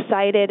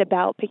excited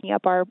about picking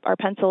up our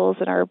pencils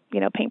and our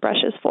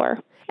paintbrushes for.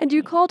 And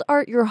you called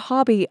art your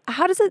hobby.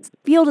 How does it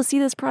feel to see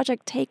this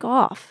project take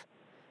off?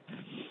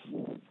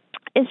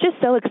 It's just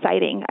so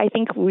exciting. I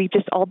think we've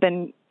just all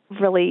been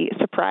really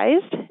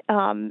surprised.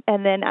 And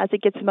then as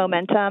it gets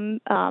momentum,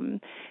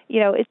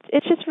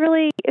 it's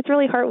really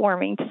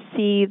heartwarming to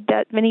see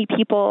that many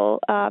people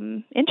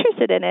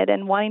interested in it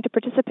and wanting to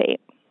participate.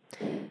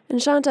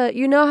 And Shanta,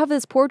 you now have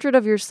this portrait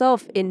of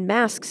yourself in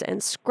masks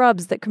and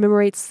scrubs that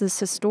commemorates this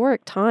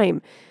historic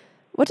time.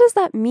 What does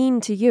that mean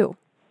to you?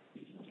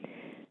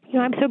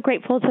 I'm so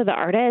grateful to the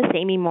artist,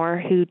 Amy Moore,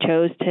 who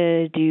chose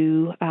to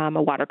do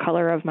a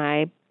watercolor of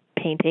my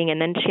painting, and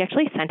then she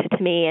actually sent it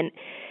to me. And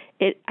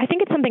I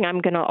think it's something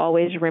I'm going to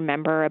always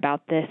remember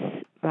about this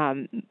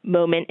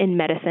moment in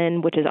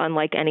medicine, which is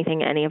unlike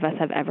anything any of us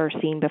have ever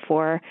seen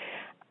before.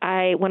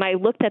 When I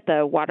looked at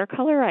the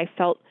watercolor, I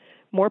felt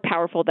more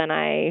powerful than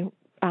I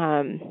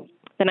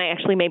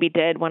actually maybe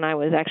did when I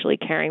was actually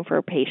caring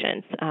for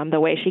patients. The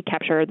way she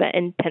captured the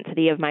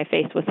intensity of my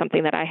face was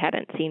something that I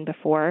hadn't seen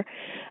before,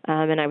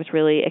 and I was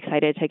really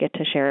excited to get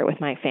to share it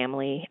with my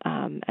family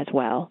as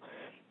well.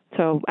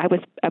 So I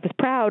was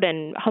proud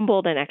and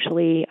humbled and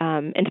actually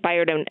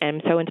inspired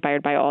and so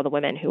inspired by all the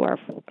women who are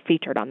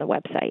featured on the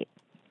website.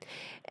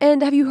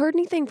 And have you heard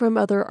anything from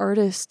other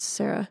artists,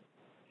 Sarah?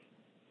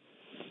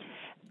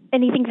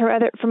 Anything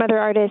from other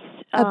artists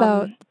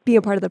about being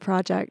a part of the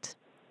project?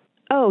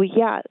 Oh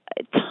yeah,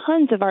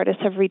 tons of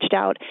artists have reached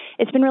out.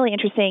 It's been really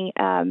interesting.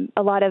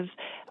 A lot of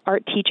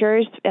art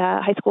teachers,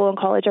 high school and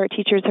college art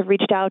teachers, have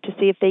reached out to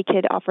see if they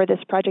could offer this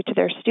project to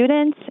their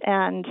students,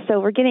 and so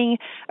we're getting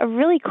a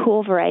really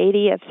cool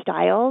variety of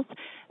styles.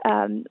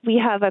 We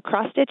have a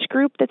cross-stitch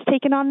group that's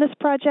taken on this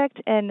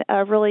project, and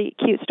a really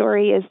cute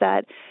story is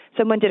that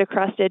someone did a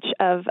cross-stitch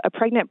of a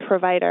pregnant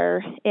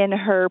provider in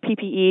her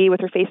PPE with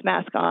her face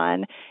mask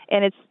on,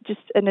 and it's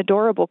just an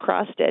adorable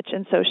cross-stitch,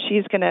 and so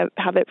she's going to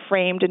have it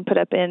framed and put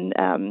up in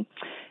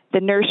the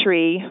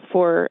nursery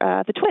for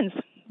the twins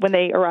when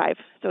they arrive.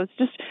 So it's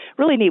just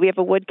really neat. We have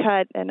a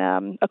woodcut and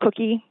a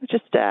cookie,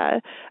 just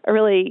a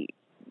really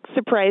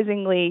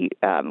surprisingly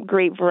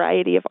great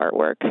variety of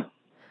artwork.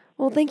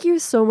 Well, thank you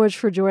so much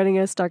for joining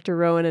us, Dr.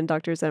 Rowan and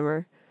Dr.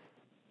 Zimmer.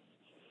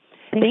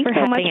 Thanks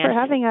so much for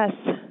having us.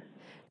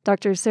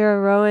 Dr.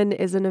 Sarah Rowan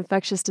is an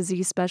infectious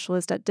disease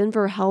specialist at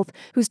Denver Health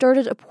who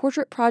started a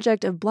portrait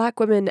project of Black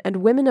women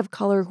and women of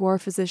color who are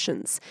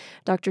physicians.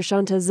 Dr.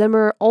 Shanta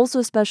Zimmer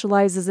also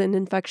specializes in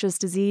infectious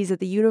disease at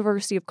the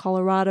University of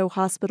Colorado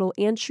Hospital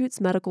Anschutz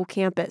Medical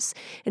Campus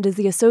and is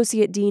the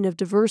Associate Dean of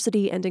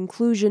Diversity and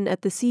Inclusion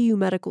at the CU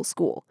Medical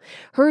School.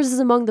 Hers is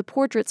among the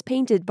portraits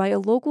painted by a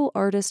local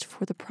artist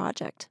for the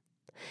project.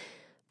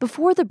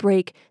 Before the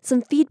break,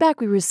 some feedback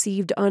we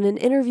received on an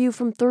interview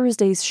from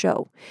Thursday's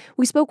show.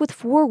 We spoke with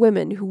 4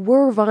 women who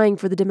were vying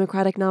for the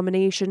Democratic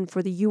nomination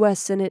for the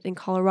U.S. Senate in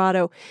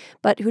Colorado,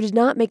 but who did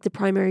not make the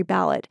primary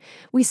ballot.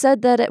 We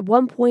said that at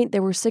one point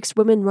there were 6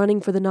 women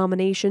running for the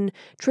nomination.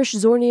 Trish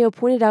Zornio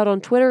pointed out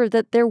on Twitter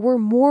that there were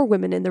more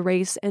women in the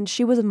race, and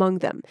she was among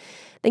them.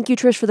 Thank you,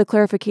 Trish, for the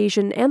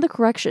clarification and the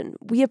correction.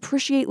 We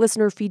appreciate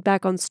listener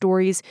feedback on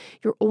stories.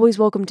 You're always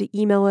welcome to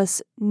email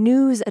us,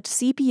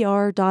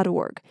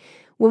 news@cpr.org.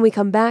 When we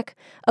come back,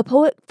 a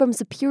poet from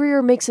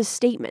Superior makes a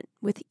statement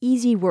with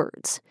easy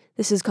words.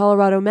 This is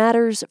Colorado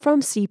Matters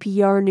from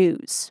CPR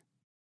News.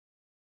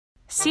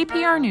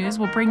 CPR News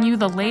will bring you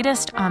the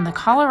latest on the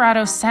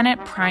Colorado Senate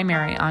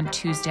primary on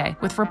Tuesday,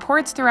 with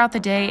reports throughout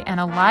the day and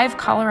a live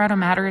Colorado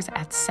Matters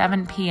at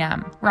 7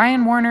 p.m.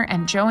 Ryan Warner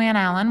and Joanne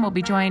Allen will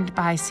be joined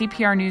by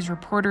CPR News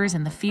reporters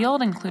in the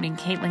field, including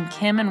Caitlin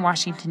Kim in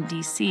Washington,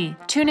 D.C.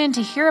 Tune in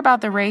to hear about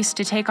the race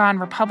to take on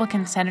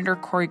Republican Senator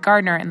Cory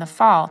Gardner in the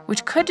fall,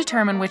 which could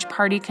determine which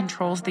party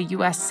controls the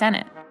U.S.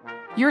 Senate.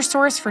 Your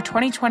source for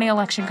 2020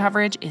 election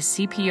coverage is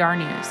CPR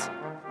News.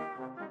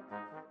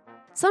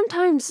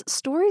 Sometimes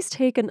stories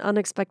take an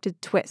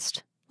unexpected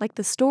twist, like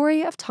the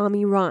story of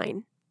Tommy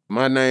Ryan.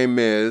 My name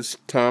is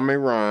Tommy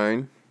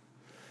Ryan,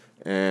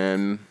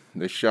 and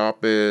the shop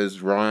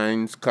is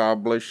Ryan's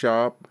Cobbler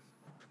Shop.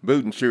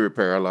 Boot and shoe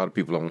repair. A lot of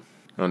people don't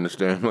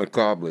understand what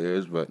cobbler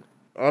is, but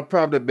I've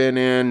probably been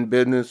in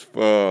business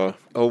for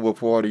over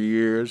 40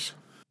 years.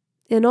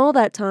 In all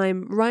that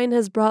time, Ryan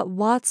has brought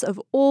lots of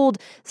old,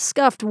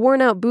 scuffed,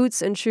 worn-out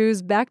boots and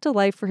shoes back to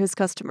life for his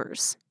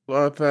customers.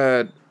 Well, I've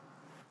had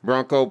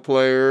Bronco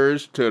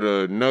players to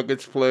the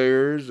Nuggets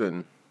players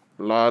and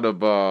a lot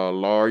of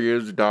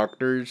lawyers,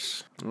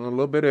 doctors, a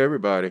little bit of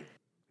everybody.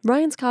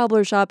 Ryan's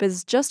Cobbler Shop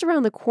is just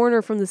around the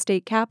corner from the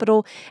state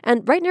capitol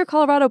and right near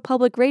Colorado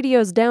Public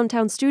Radio's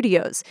downtown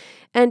studios.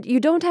 And you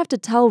don't have to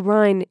tell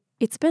Ryan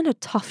it's been a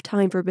tough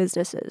time for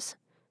businesses.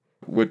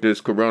 With this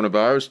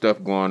coronavirus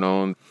stuff going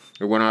on,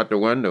 it went out the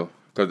window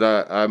because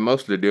I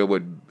mostly deal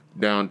with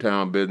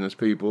downtown business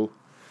people.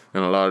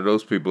 And a lot of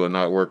those people are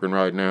not working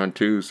right now,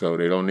 too, so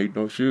they don't need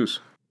no shoes.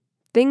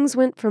 Things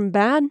went from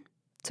bad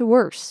to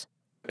worse.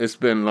 It's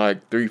been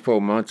like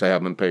 3-4 months I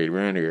haven't paid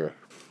rent here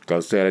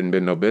because there hadn't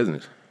been no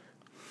business.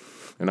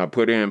 And I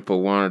put in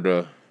for one of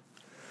the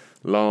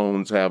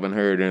loans, haven't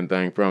heard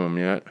anything from them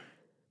yet.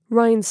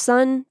 Ryan's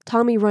son,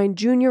 Tommy Ryan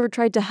Jr.,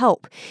 tried to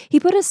help. He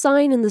put a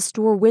sign in the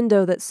store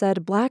window that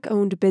said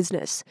Black-owned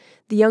business.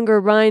 The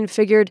younger Ryan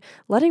figured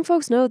letting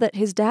folks know that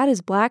his dad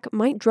is Black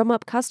might drum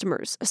up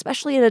customers,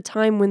 especially at a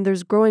time when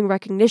there's growing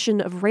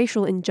recognition of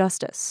racial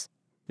injustice.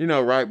 You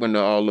know, right when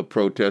all the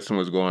protesting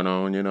was going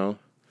on,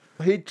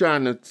 He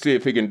trying to see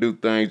if he can do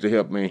things to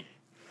help me,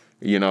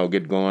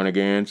 get going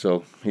again,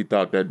 so he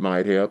thought that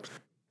might help.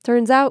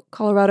 Turns out,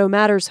 Colorado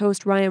Matters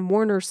host Ryan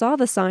Warner saw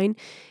the sign.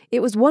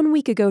 It was 1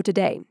 week ago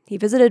today. He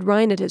visited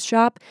Ryan at his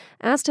shop,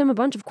 asked him a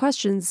bunch of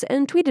questions,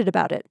 and tweeted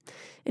about it.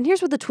 And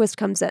here's where the twist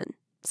comes in.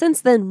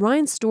 Since then,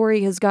 Ryan's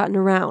story has gotten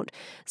around.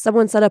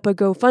 Someone set up a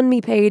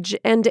GoFundMe page,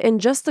 and in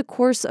just the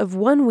course of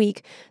 1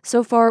 week,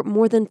 so far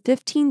more than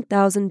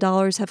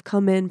 $15,000 have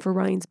come in for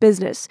Ryan's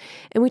business.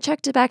 And we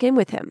checked back in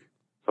with him.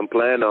 I'm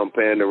planning on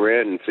paying the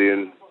rent and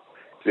seeing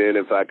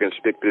if I can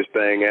stick this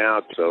thing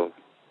out, so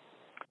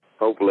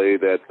hopefully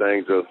that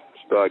things will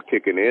start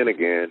kicking in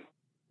again.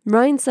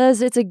 Ryan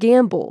says it's a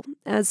gamble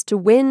as to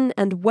when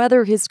and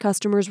whether his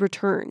customers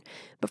return.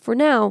 But for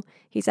now,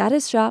 he's at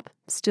his shop,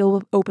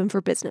 still open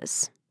for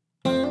business.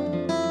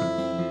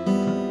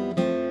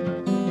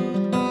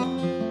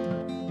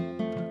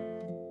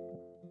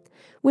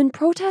 When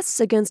protests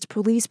against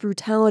police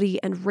brutality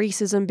and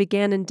racism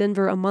began in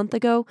Denver a month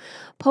ago,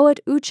 poet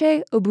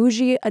Uche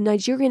Obuji, a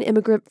Nigerian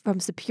immigrant from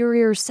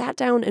Superior, sat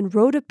down and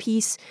wrote a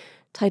piece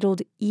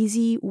titled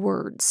Easy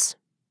Words.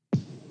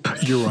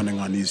 You're running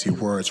on easy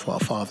words while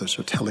fathers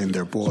are telling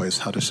their boys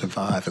how to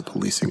survive a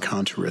police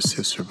encounter as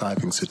if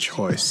surviving's a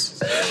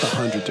choice.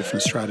 100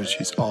 different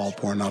strategies, all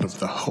born out of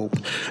the hope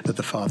that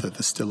the father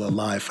that's still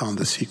alive found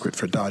the secret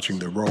for dodging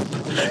the rope.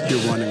 You're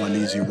running on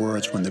easy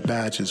words when the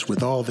badges,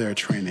 with all their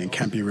training,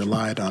 can be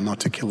relied on not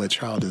to kill a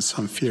child in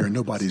some fear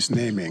nobody's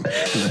naming.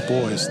 And the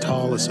boy is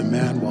tall as a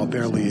man while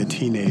barely a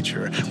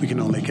teenager. We can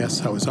only guess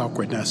how his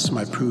awkwardness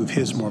might prove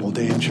his mortal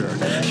danger.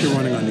 You're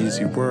running on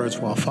easy words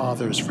while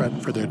fathers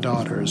fret for their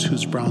daughters,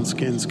 whose brown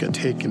skins get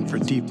taken for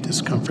deep,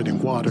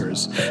 discomforting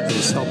waters. And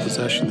the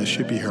self-possession that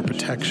should be her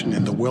protection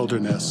in the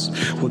wilderness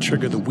will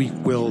trigger the weak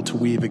will to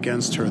weave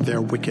against her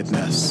their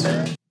wickedness.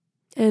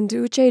 And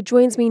Uche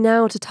joins me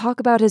now to talk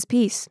about his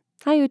piece.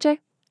 Hi, Uche.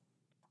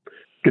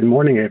 Good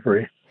morning,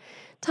 Avery.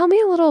 Tell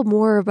me a little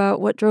more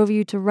about what drove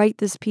you to write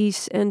this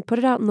piece and put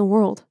it out in the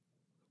world.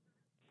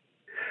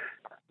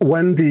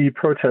 When the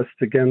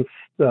protests against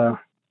the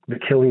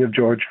killing of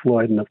George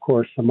Floyd and, of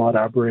course, Ahmaud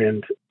Arbery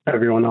and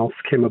everyone else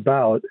came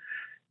about,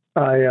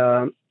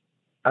 I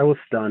was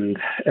stunned.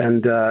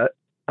 And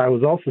I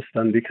was also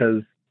stunned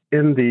because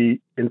in the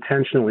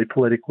intentionally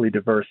politically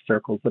diverse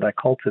circles that I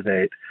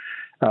cultivate,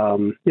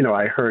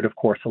 I heard, of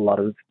course, a lot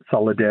of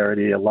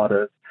solidarity, a lot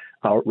of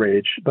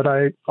outrage, but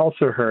I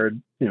also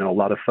heard, a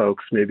lot of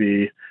folks,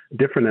 maybe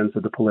different ends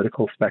of the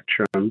political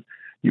spectrum,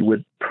 you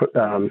would put,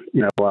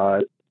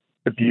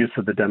 abuse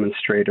of the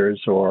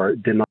demonstrators or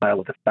denial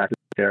of the fact that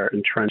they're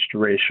entrenched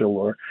racial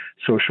or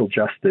social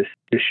justice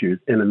issues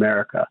in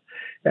America.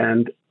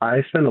 And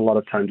I spend a lot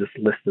of time just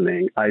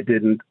listening. I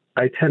tend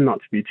not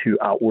to be too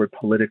outward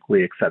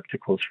politically except to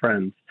close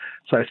friends.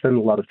 So I spend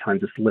a lot of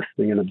time just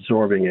listening and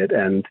absorbing it.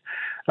 And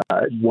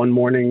one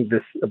morning,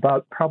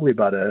 probably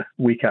about a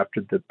week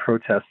after the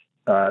protests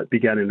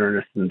began in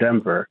earnest in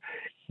Denver,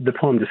 the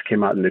poem just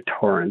came out in a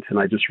torrent, and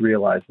I just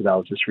realized that I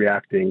was just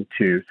reacting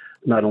to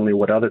not only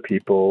what other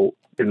people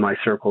in my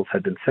circles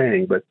had been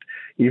saying, but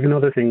even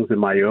other things in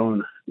my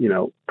own,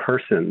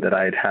 person that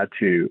I'd had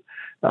to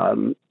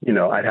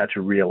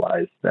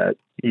realize that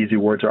easy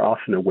words are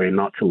often a way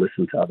not to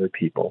listen to other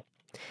people.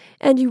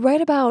 And you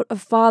write about a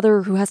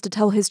father who has to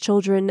tell his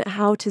children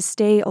how to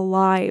stay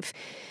alive.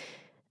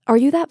 Are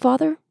you that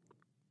father?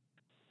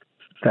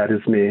 That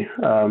is me.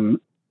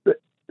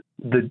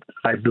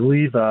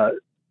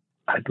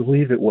 I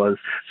believe it was.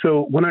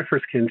 So when I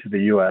first came to the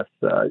U.S.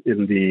 At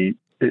the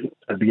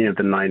beginning of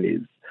the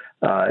 90s,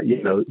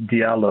 Amadou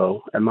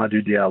Diallo,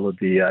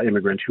 the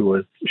immigrant who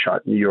was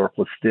shot in New York,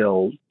 was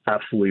still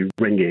absolutely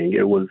ringing.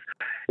 It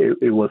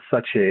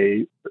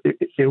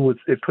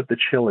put the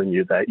chill in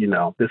you that,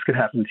 this could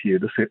happen to you.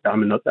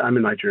 I'm a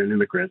Nigerian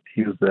immigrant.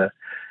 He was a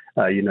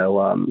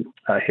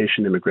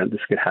Haitian immigrant.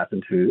 This could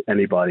happen to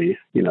anybody,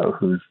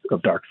 who's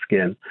of dark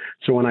skin.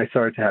 So when I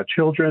started to have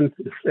children,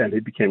 and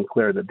it became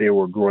clear that they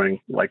were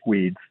growing like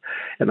weeds,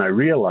 and I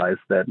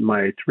realized that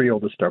my three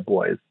oldest are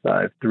boys.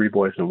 I have 3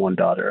 boys and 1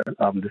 daughter.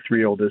 The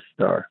 3 oldest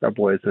are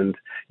boys, and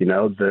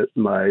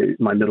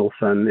my middle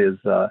son is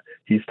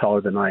he's taller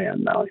than I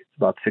am now. He's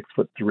about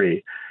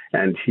 6'3",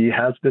 and he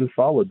has been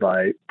followed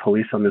by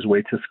police on his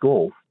way to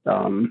school.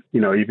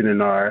 Even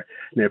in our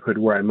neighborhood,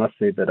 where I must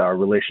say that our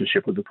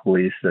relationship with the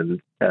police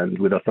and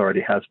with authority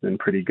has been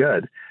pretty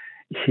good,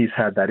 he's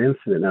had that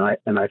incident,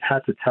 and I've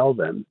had to tell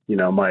them.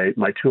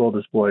 My 2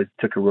 oldest boys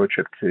took a road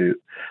trip to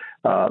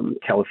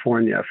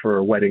California for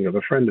a wedding of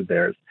a friend of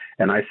theirs,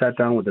 and I sat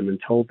down with them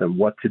and told them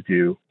what to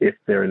do if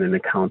they're in an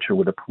encounter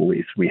with the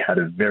police. We had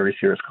a very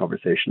serious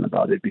conversation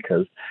about it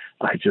because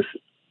it's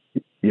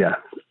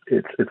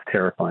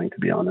terrifying, to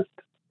be honest.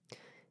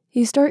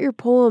 You start your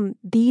poem,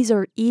 "These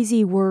are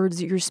easy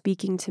words you're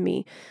speaking to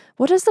me."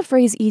 What does the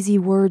phrase easy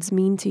words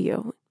mean to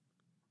you?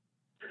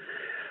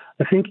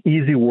 I think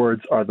easy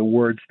words are the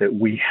words that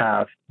we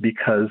have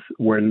because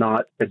we're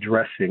not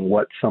addressing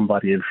what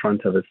somebody in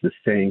front of us is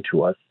saying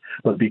to us,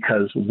 but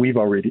because we've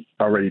already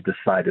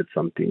decided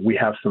something. We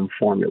have some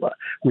formula.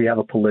 We have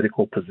a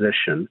political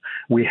position.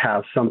 We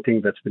have something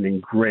that's been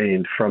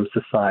ingrained from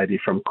society,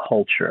 from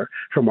culture,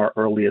 from our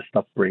earliest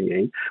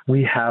upbringing.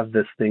 We have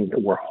this thing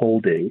that we're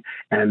holding,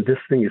 and this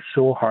thing is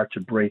so hard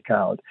to break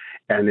out.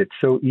 And it's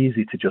so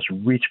easy to just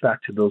reach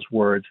back to those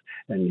words,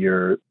 and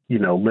you're,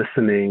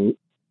 listening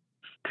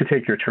to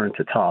take your turn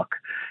to talk.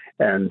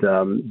 And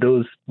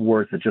those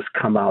words that just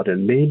come out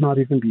and may not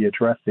even be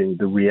addressing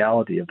the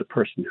reality of the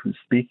person who's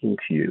speaking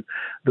to you,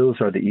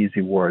 those are the easy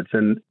words.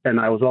 And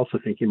I was also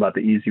thinking about the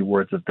easy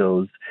words of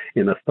those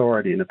in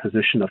authority, in a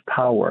position of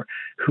power,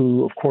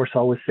 who, of course,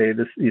 always say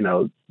this,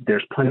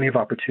 there's plenty of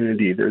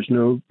opportunity, there's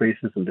no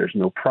racism, there's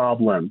no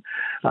problem,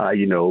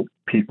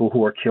 people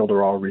who are killed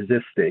are all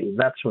resisting,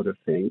 that sort of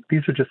thing.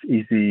 These are just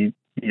easy,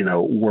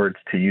 words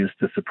to use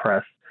to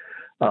suppress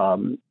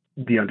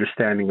the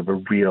understanding of a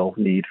real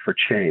need for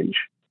change.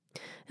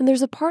 And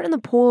there's a part in the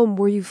poem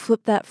where you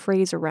flip that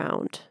phrase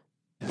around.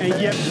 And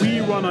yet we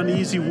run on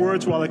easy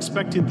words while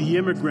expecting the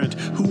immigrant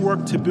who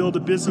worked to build a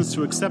business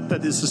to accept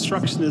that this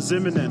destruction is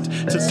imminent,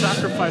 to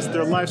sacrifice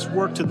their life's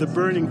work to the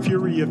burning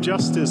fury of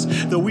justice,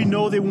 though we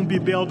know they won't be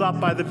bailed out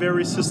by the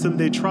very system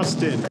they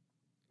trust in.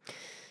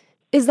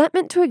 Is that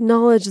meant to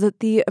acknowledge that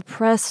the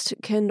oppressed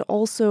can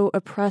also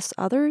oppress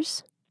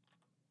others?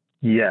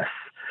 Yes.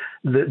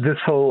 This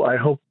whole, I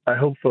hope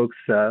folks,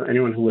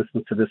 anyone who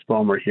listens to this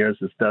poem or hears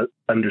this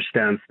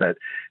understands that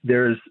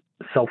there's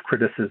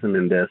self-criticism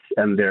in this,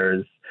 and there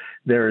is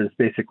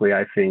basically,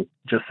 I think,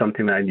 just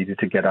something that I needed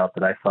to get out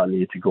that I thought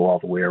needed to go all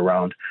the way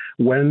around.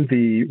 When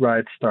the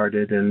riot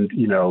started, and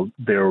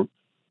there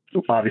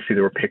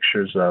were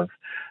pictures of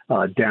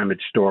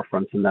damaged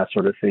storefronts and that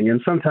sort of thing.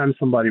 And sometimes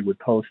somebody would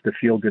post a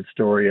feel-good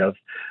story of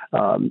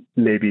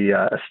maybe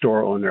a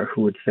store owner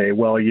who would say,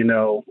 well,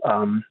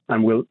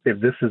 if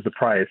this is the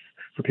price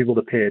for people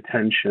to pay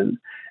attention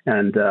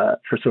and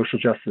for social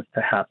justice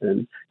to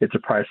happen, it's a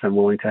price I'm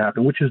willing to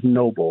happen, which is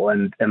noble.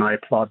 And I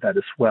applaud that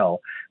as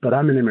well. But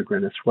I'm an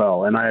immigrant as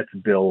well. And I had to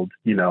build,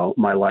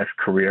 my life,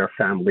 career,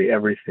 family,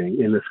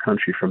 everything in this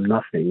country from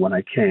nothing when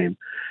I came.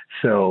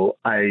 So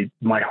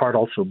my heart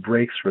also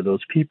breaks for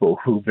those people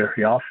who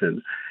very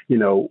often,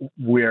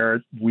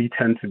 where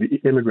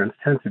immigrants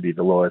tend to be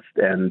the lowest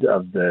end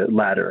of the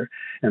ladder.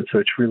 And so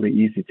it's really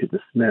easy to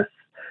dismiss,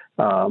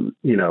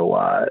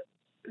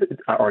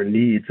 our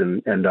needs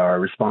and our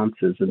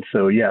responses. And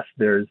so, yes,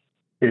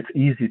 it's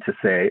easy to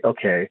say,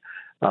 okay,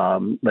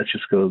 let's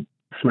just go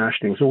smash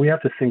things. But we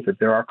have to think that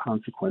there are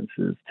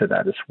consequences to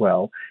that as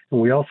well. And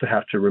we also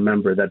have to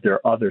remember that there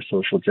are other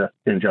social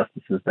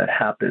injustices that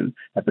happen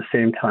at the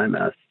same time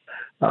as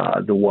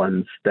the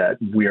ones that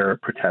we're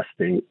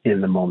protesting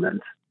in the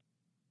moment.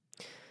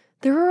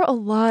 There are a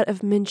lot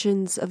of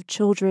mentions of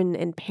children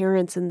and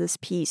parents in this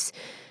piece.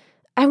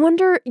 I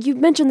wonder, you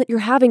mentioned that you're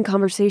having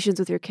conversations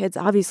with your kids,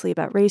 obviously,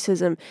 about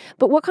racism,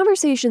 but what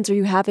conversations are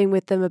you having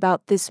with them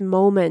about this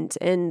moment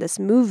and this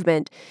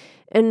movement?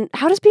 And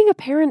how does being a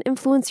parent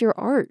influence your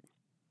art?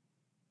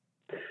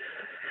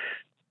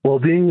 Well,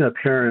 being a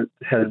parent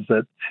has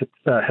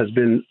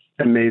been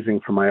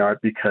amazing for my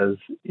art because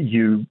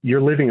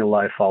you're living a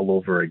life all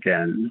over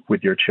again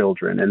with your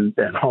children,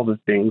 and all the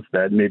things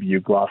that maybe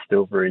you glossed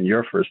over in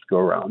your first go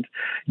around,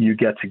 you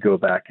get to go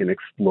back and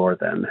explore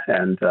them.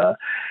 And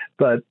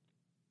but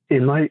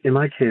in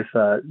my case,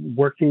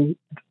 working,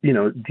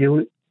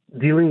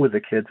 dealing with the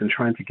kids and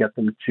trying to get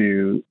them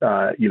to,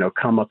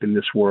 come up in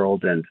this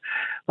world and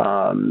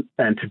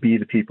to be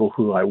the people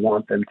who I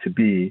want them to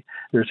be.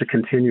 There's a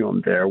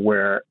continuum there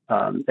where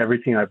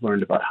everything I've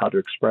learned about how to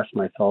express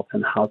myself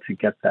and how to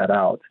get that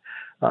out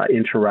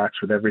interacts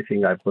with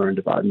everything I've learned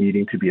about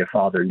needing to be a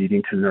father,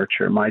 needing to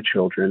nurture my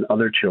children,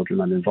 other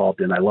children I'm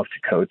involved in. I love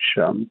to coach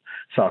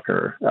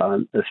soccer,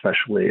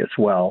 especially as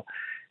well.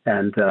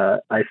 And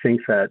I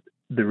think that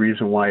the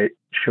reason why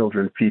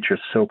children feature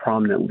so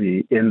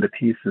prominently in the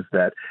piece is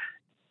that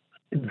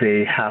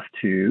they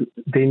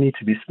need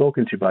to be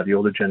spoken to by the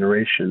older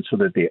generation so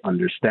that they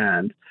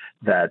understand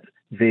that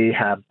they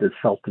have the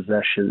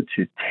self-possession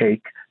to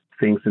take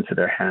things into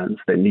their hands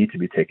that need to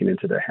be taken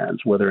into their hands,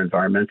 whether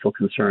environmental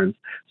concerns,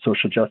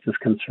 social justice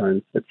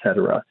concerns,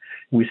 etc.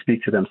 We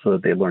speak to them so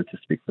that they learn to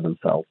speak for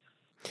themselves.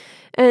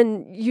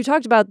 And you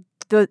talked about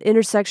the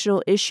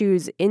intersectional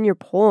issues in your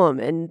poem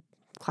and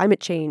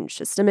climate change,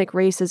 systemic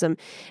racism.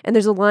 And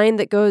there's a line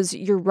that goes,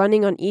 "You're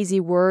running on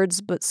easy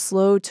words, but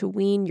slow to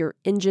wean your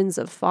engines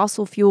of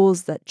fossil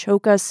fuels that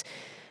choke us."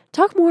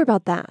 Talk more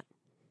about that.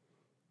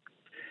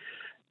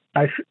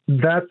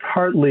 That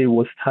partly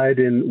was tied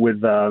in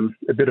with a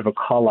bit of a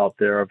call out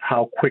there of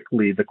how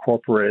quickly the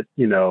corporate,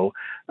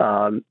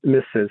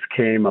 misses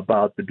came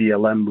about the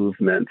BLM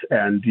movement.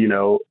 And,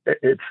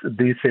 it's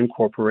these same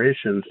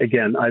corporations.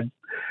 Again, I'm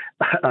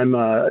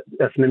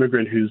as an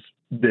immigrant who's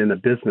been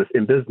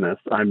in business,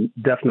 I'm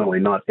definitely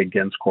not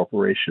against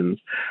corporations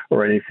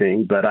or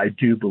anything, but I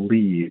do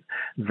believe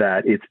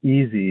that it's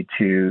easy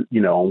to,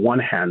 on one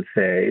hand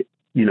say,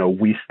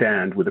 we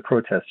stand with the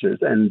protesters.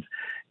 And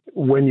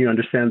when you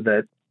understand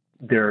that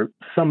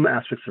some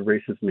aspects of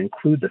racism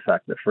include the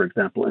fact that, for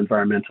example,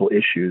 environmental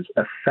issues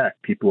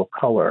affect people of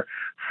color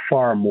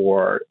far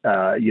more,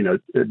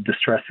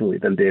 distressingly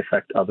than they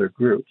affect other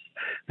groups.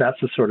 That's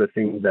the sort of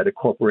thing that a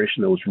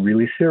corporation that was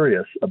really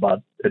serious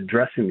about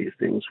addressing these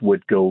things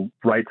would go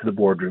right to the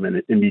boardroom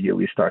and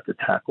immediately start to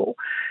tackle.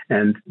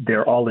 And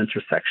they're all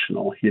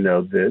intersectional.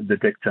 The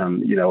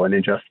dictum, an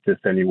injustice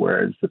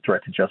anywhere is a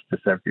threat to justice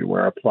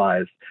everywhere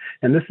applies.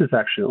 And this is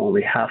actually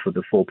only half of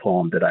the full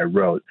poem that I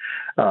wrote.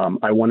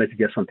 I wanted to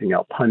get something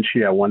out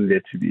punchy. I wanted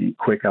it to be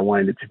quick. I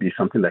wanted it to be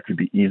something that could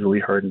be easily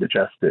heard and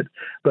digested.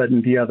 But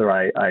in the other,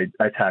 I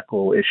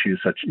tackle issues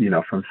such,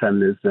 from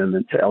feminism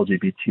and to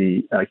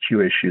LGBTQ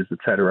issues, et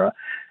cetera,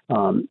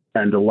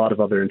 and a lot of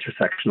other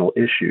intersectional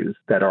issues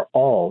that are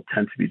all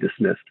tend to be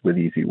dismissed with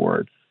easy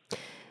words.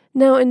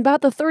 Now, in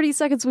about the 30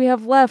 seconds we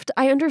have left,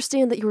 I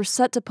understand that you were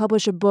set to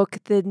publish a book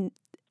that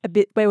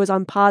was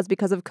on pause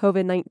because of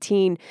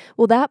COVID-19.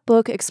 Will that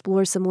book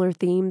explore similar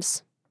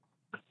themes?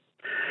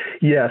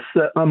 Yes,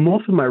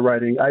 most of my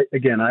writing, I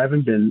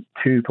haven't been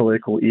too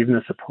political, even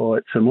as a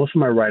poet. So most of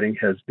my writing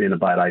has been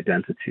about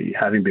identity,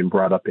 having been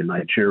brought up in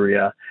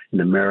Nigeria, in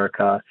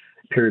America,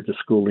 periods of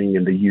schooling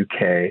in the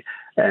UK,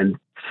 and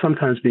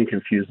sometimes being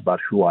confused about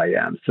who I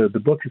am. So the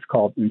book is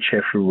called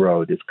Nchefu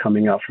Road. It's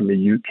coming out from a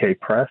UK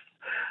press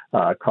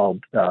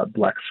called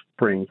Black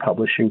Spring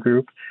Publishing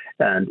Group,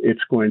 and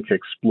it's going to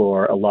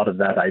explore a lot of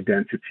that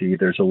identity.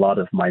 There's a lot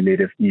of my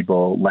native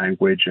Igbo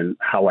language and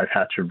how I've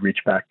had to reach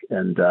back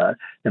and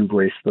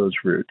embrace those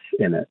roots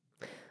in it.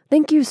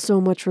 Thank you so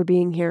much for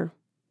being here.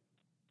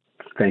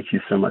 Thank you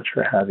so much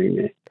for having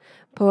me.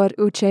 Poet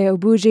Uche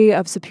Ogbuji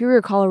of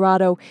Superior,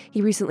 Colorado.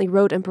 He recently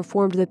wrote and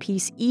performed the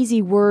piece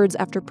Easy Words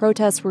after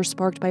protests were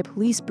sparked by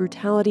police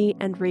brutality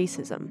and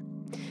racism.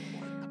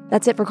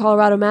 That's it for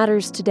Colorado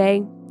Matters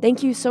today.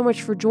 Thank you so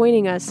much for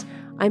joining us.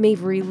 I'm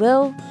Avery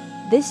Lill.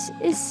 This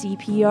is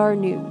CPR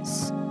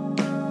News.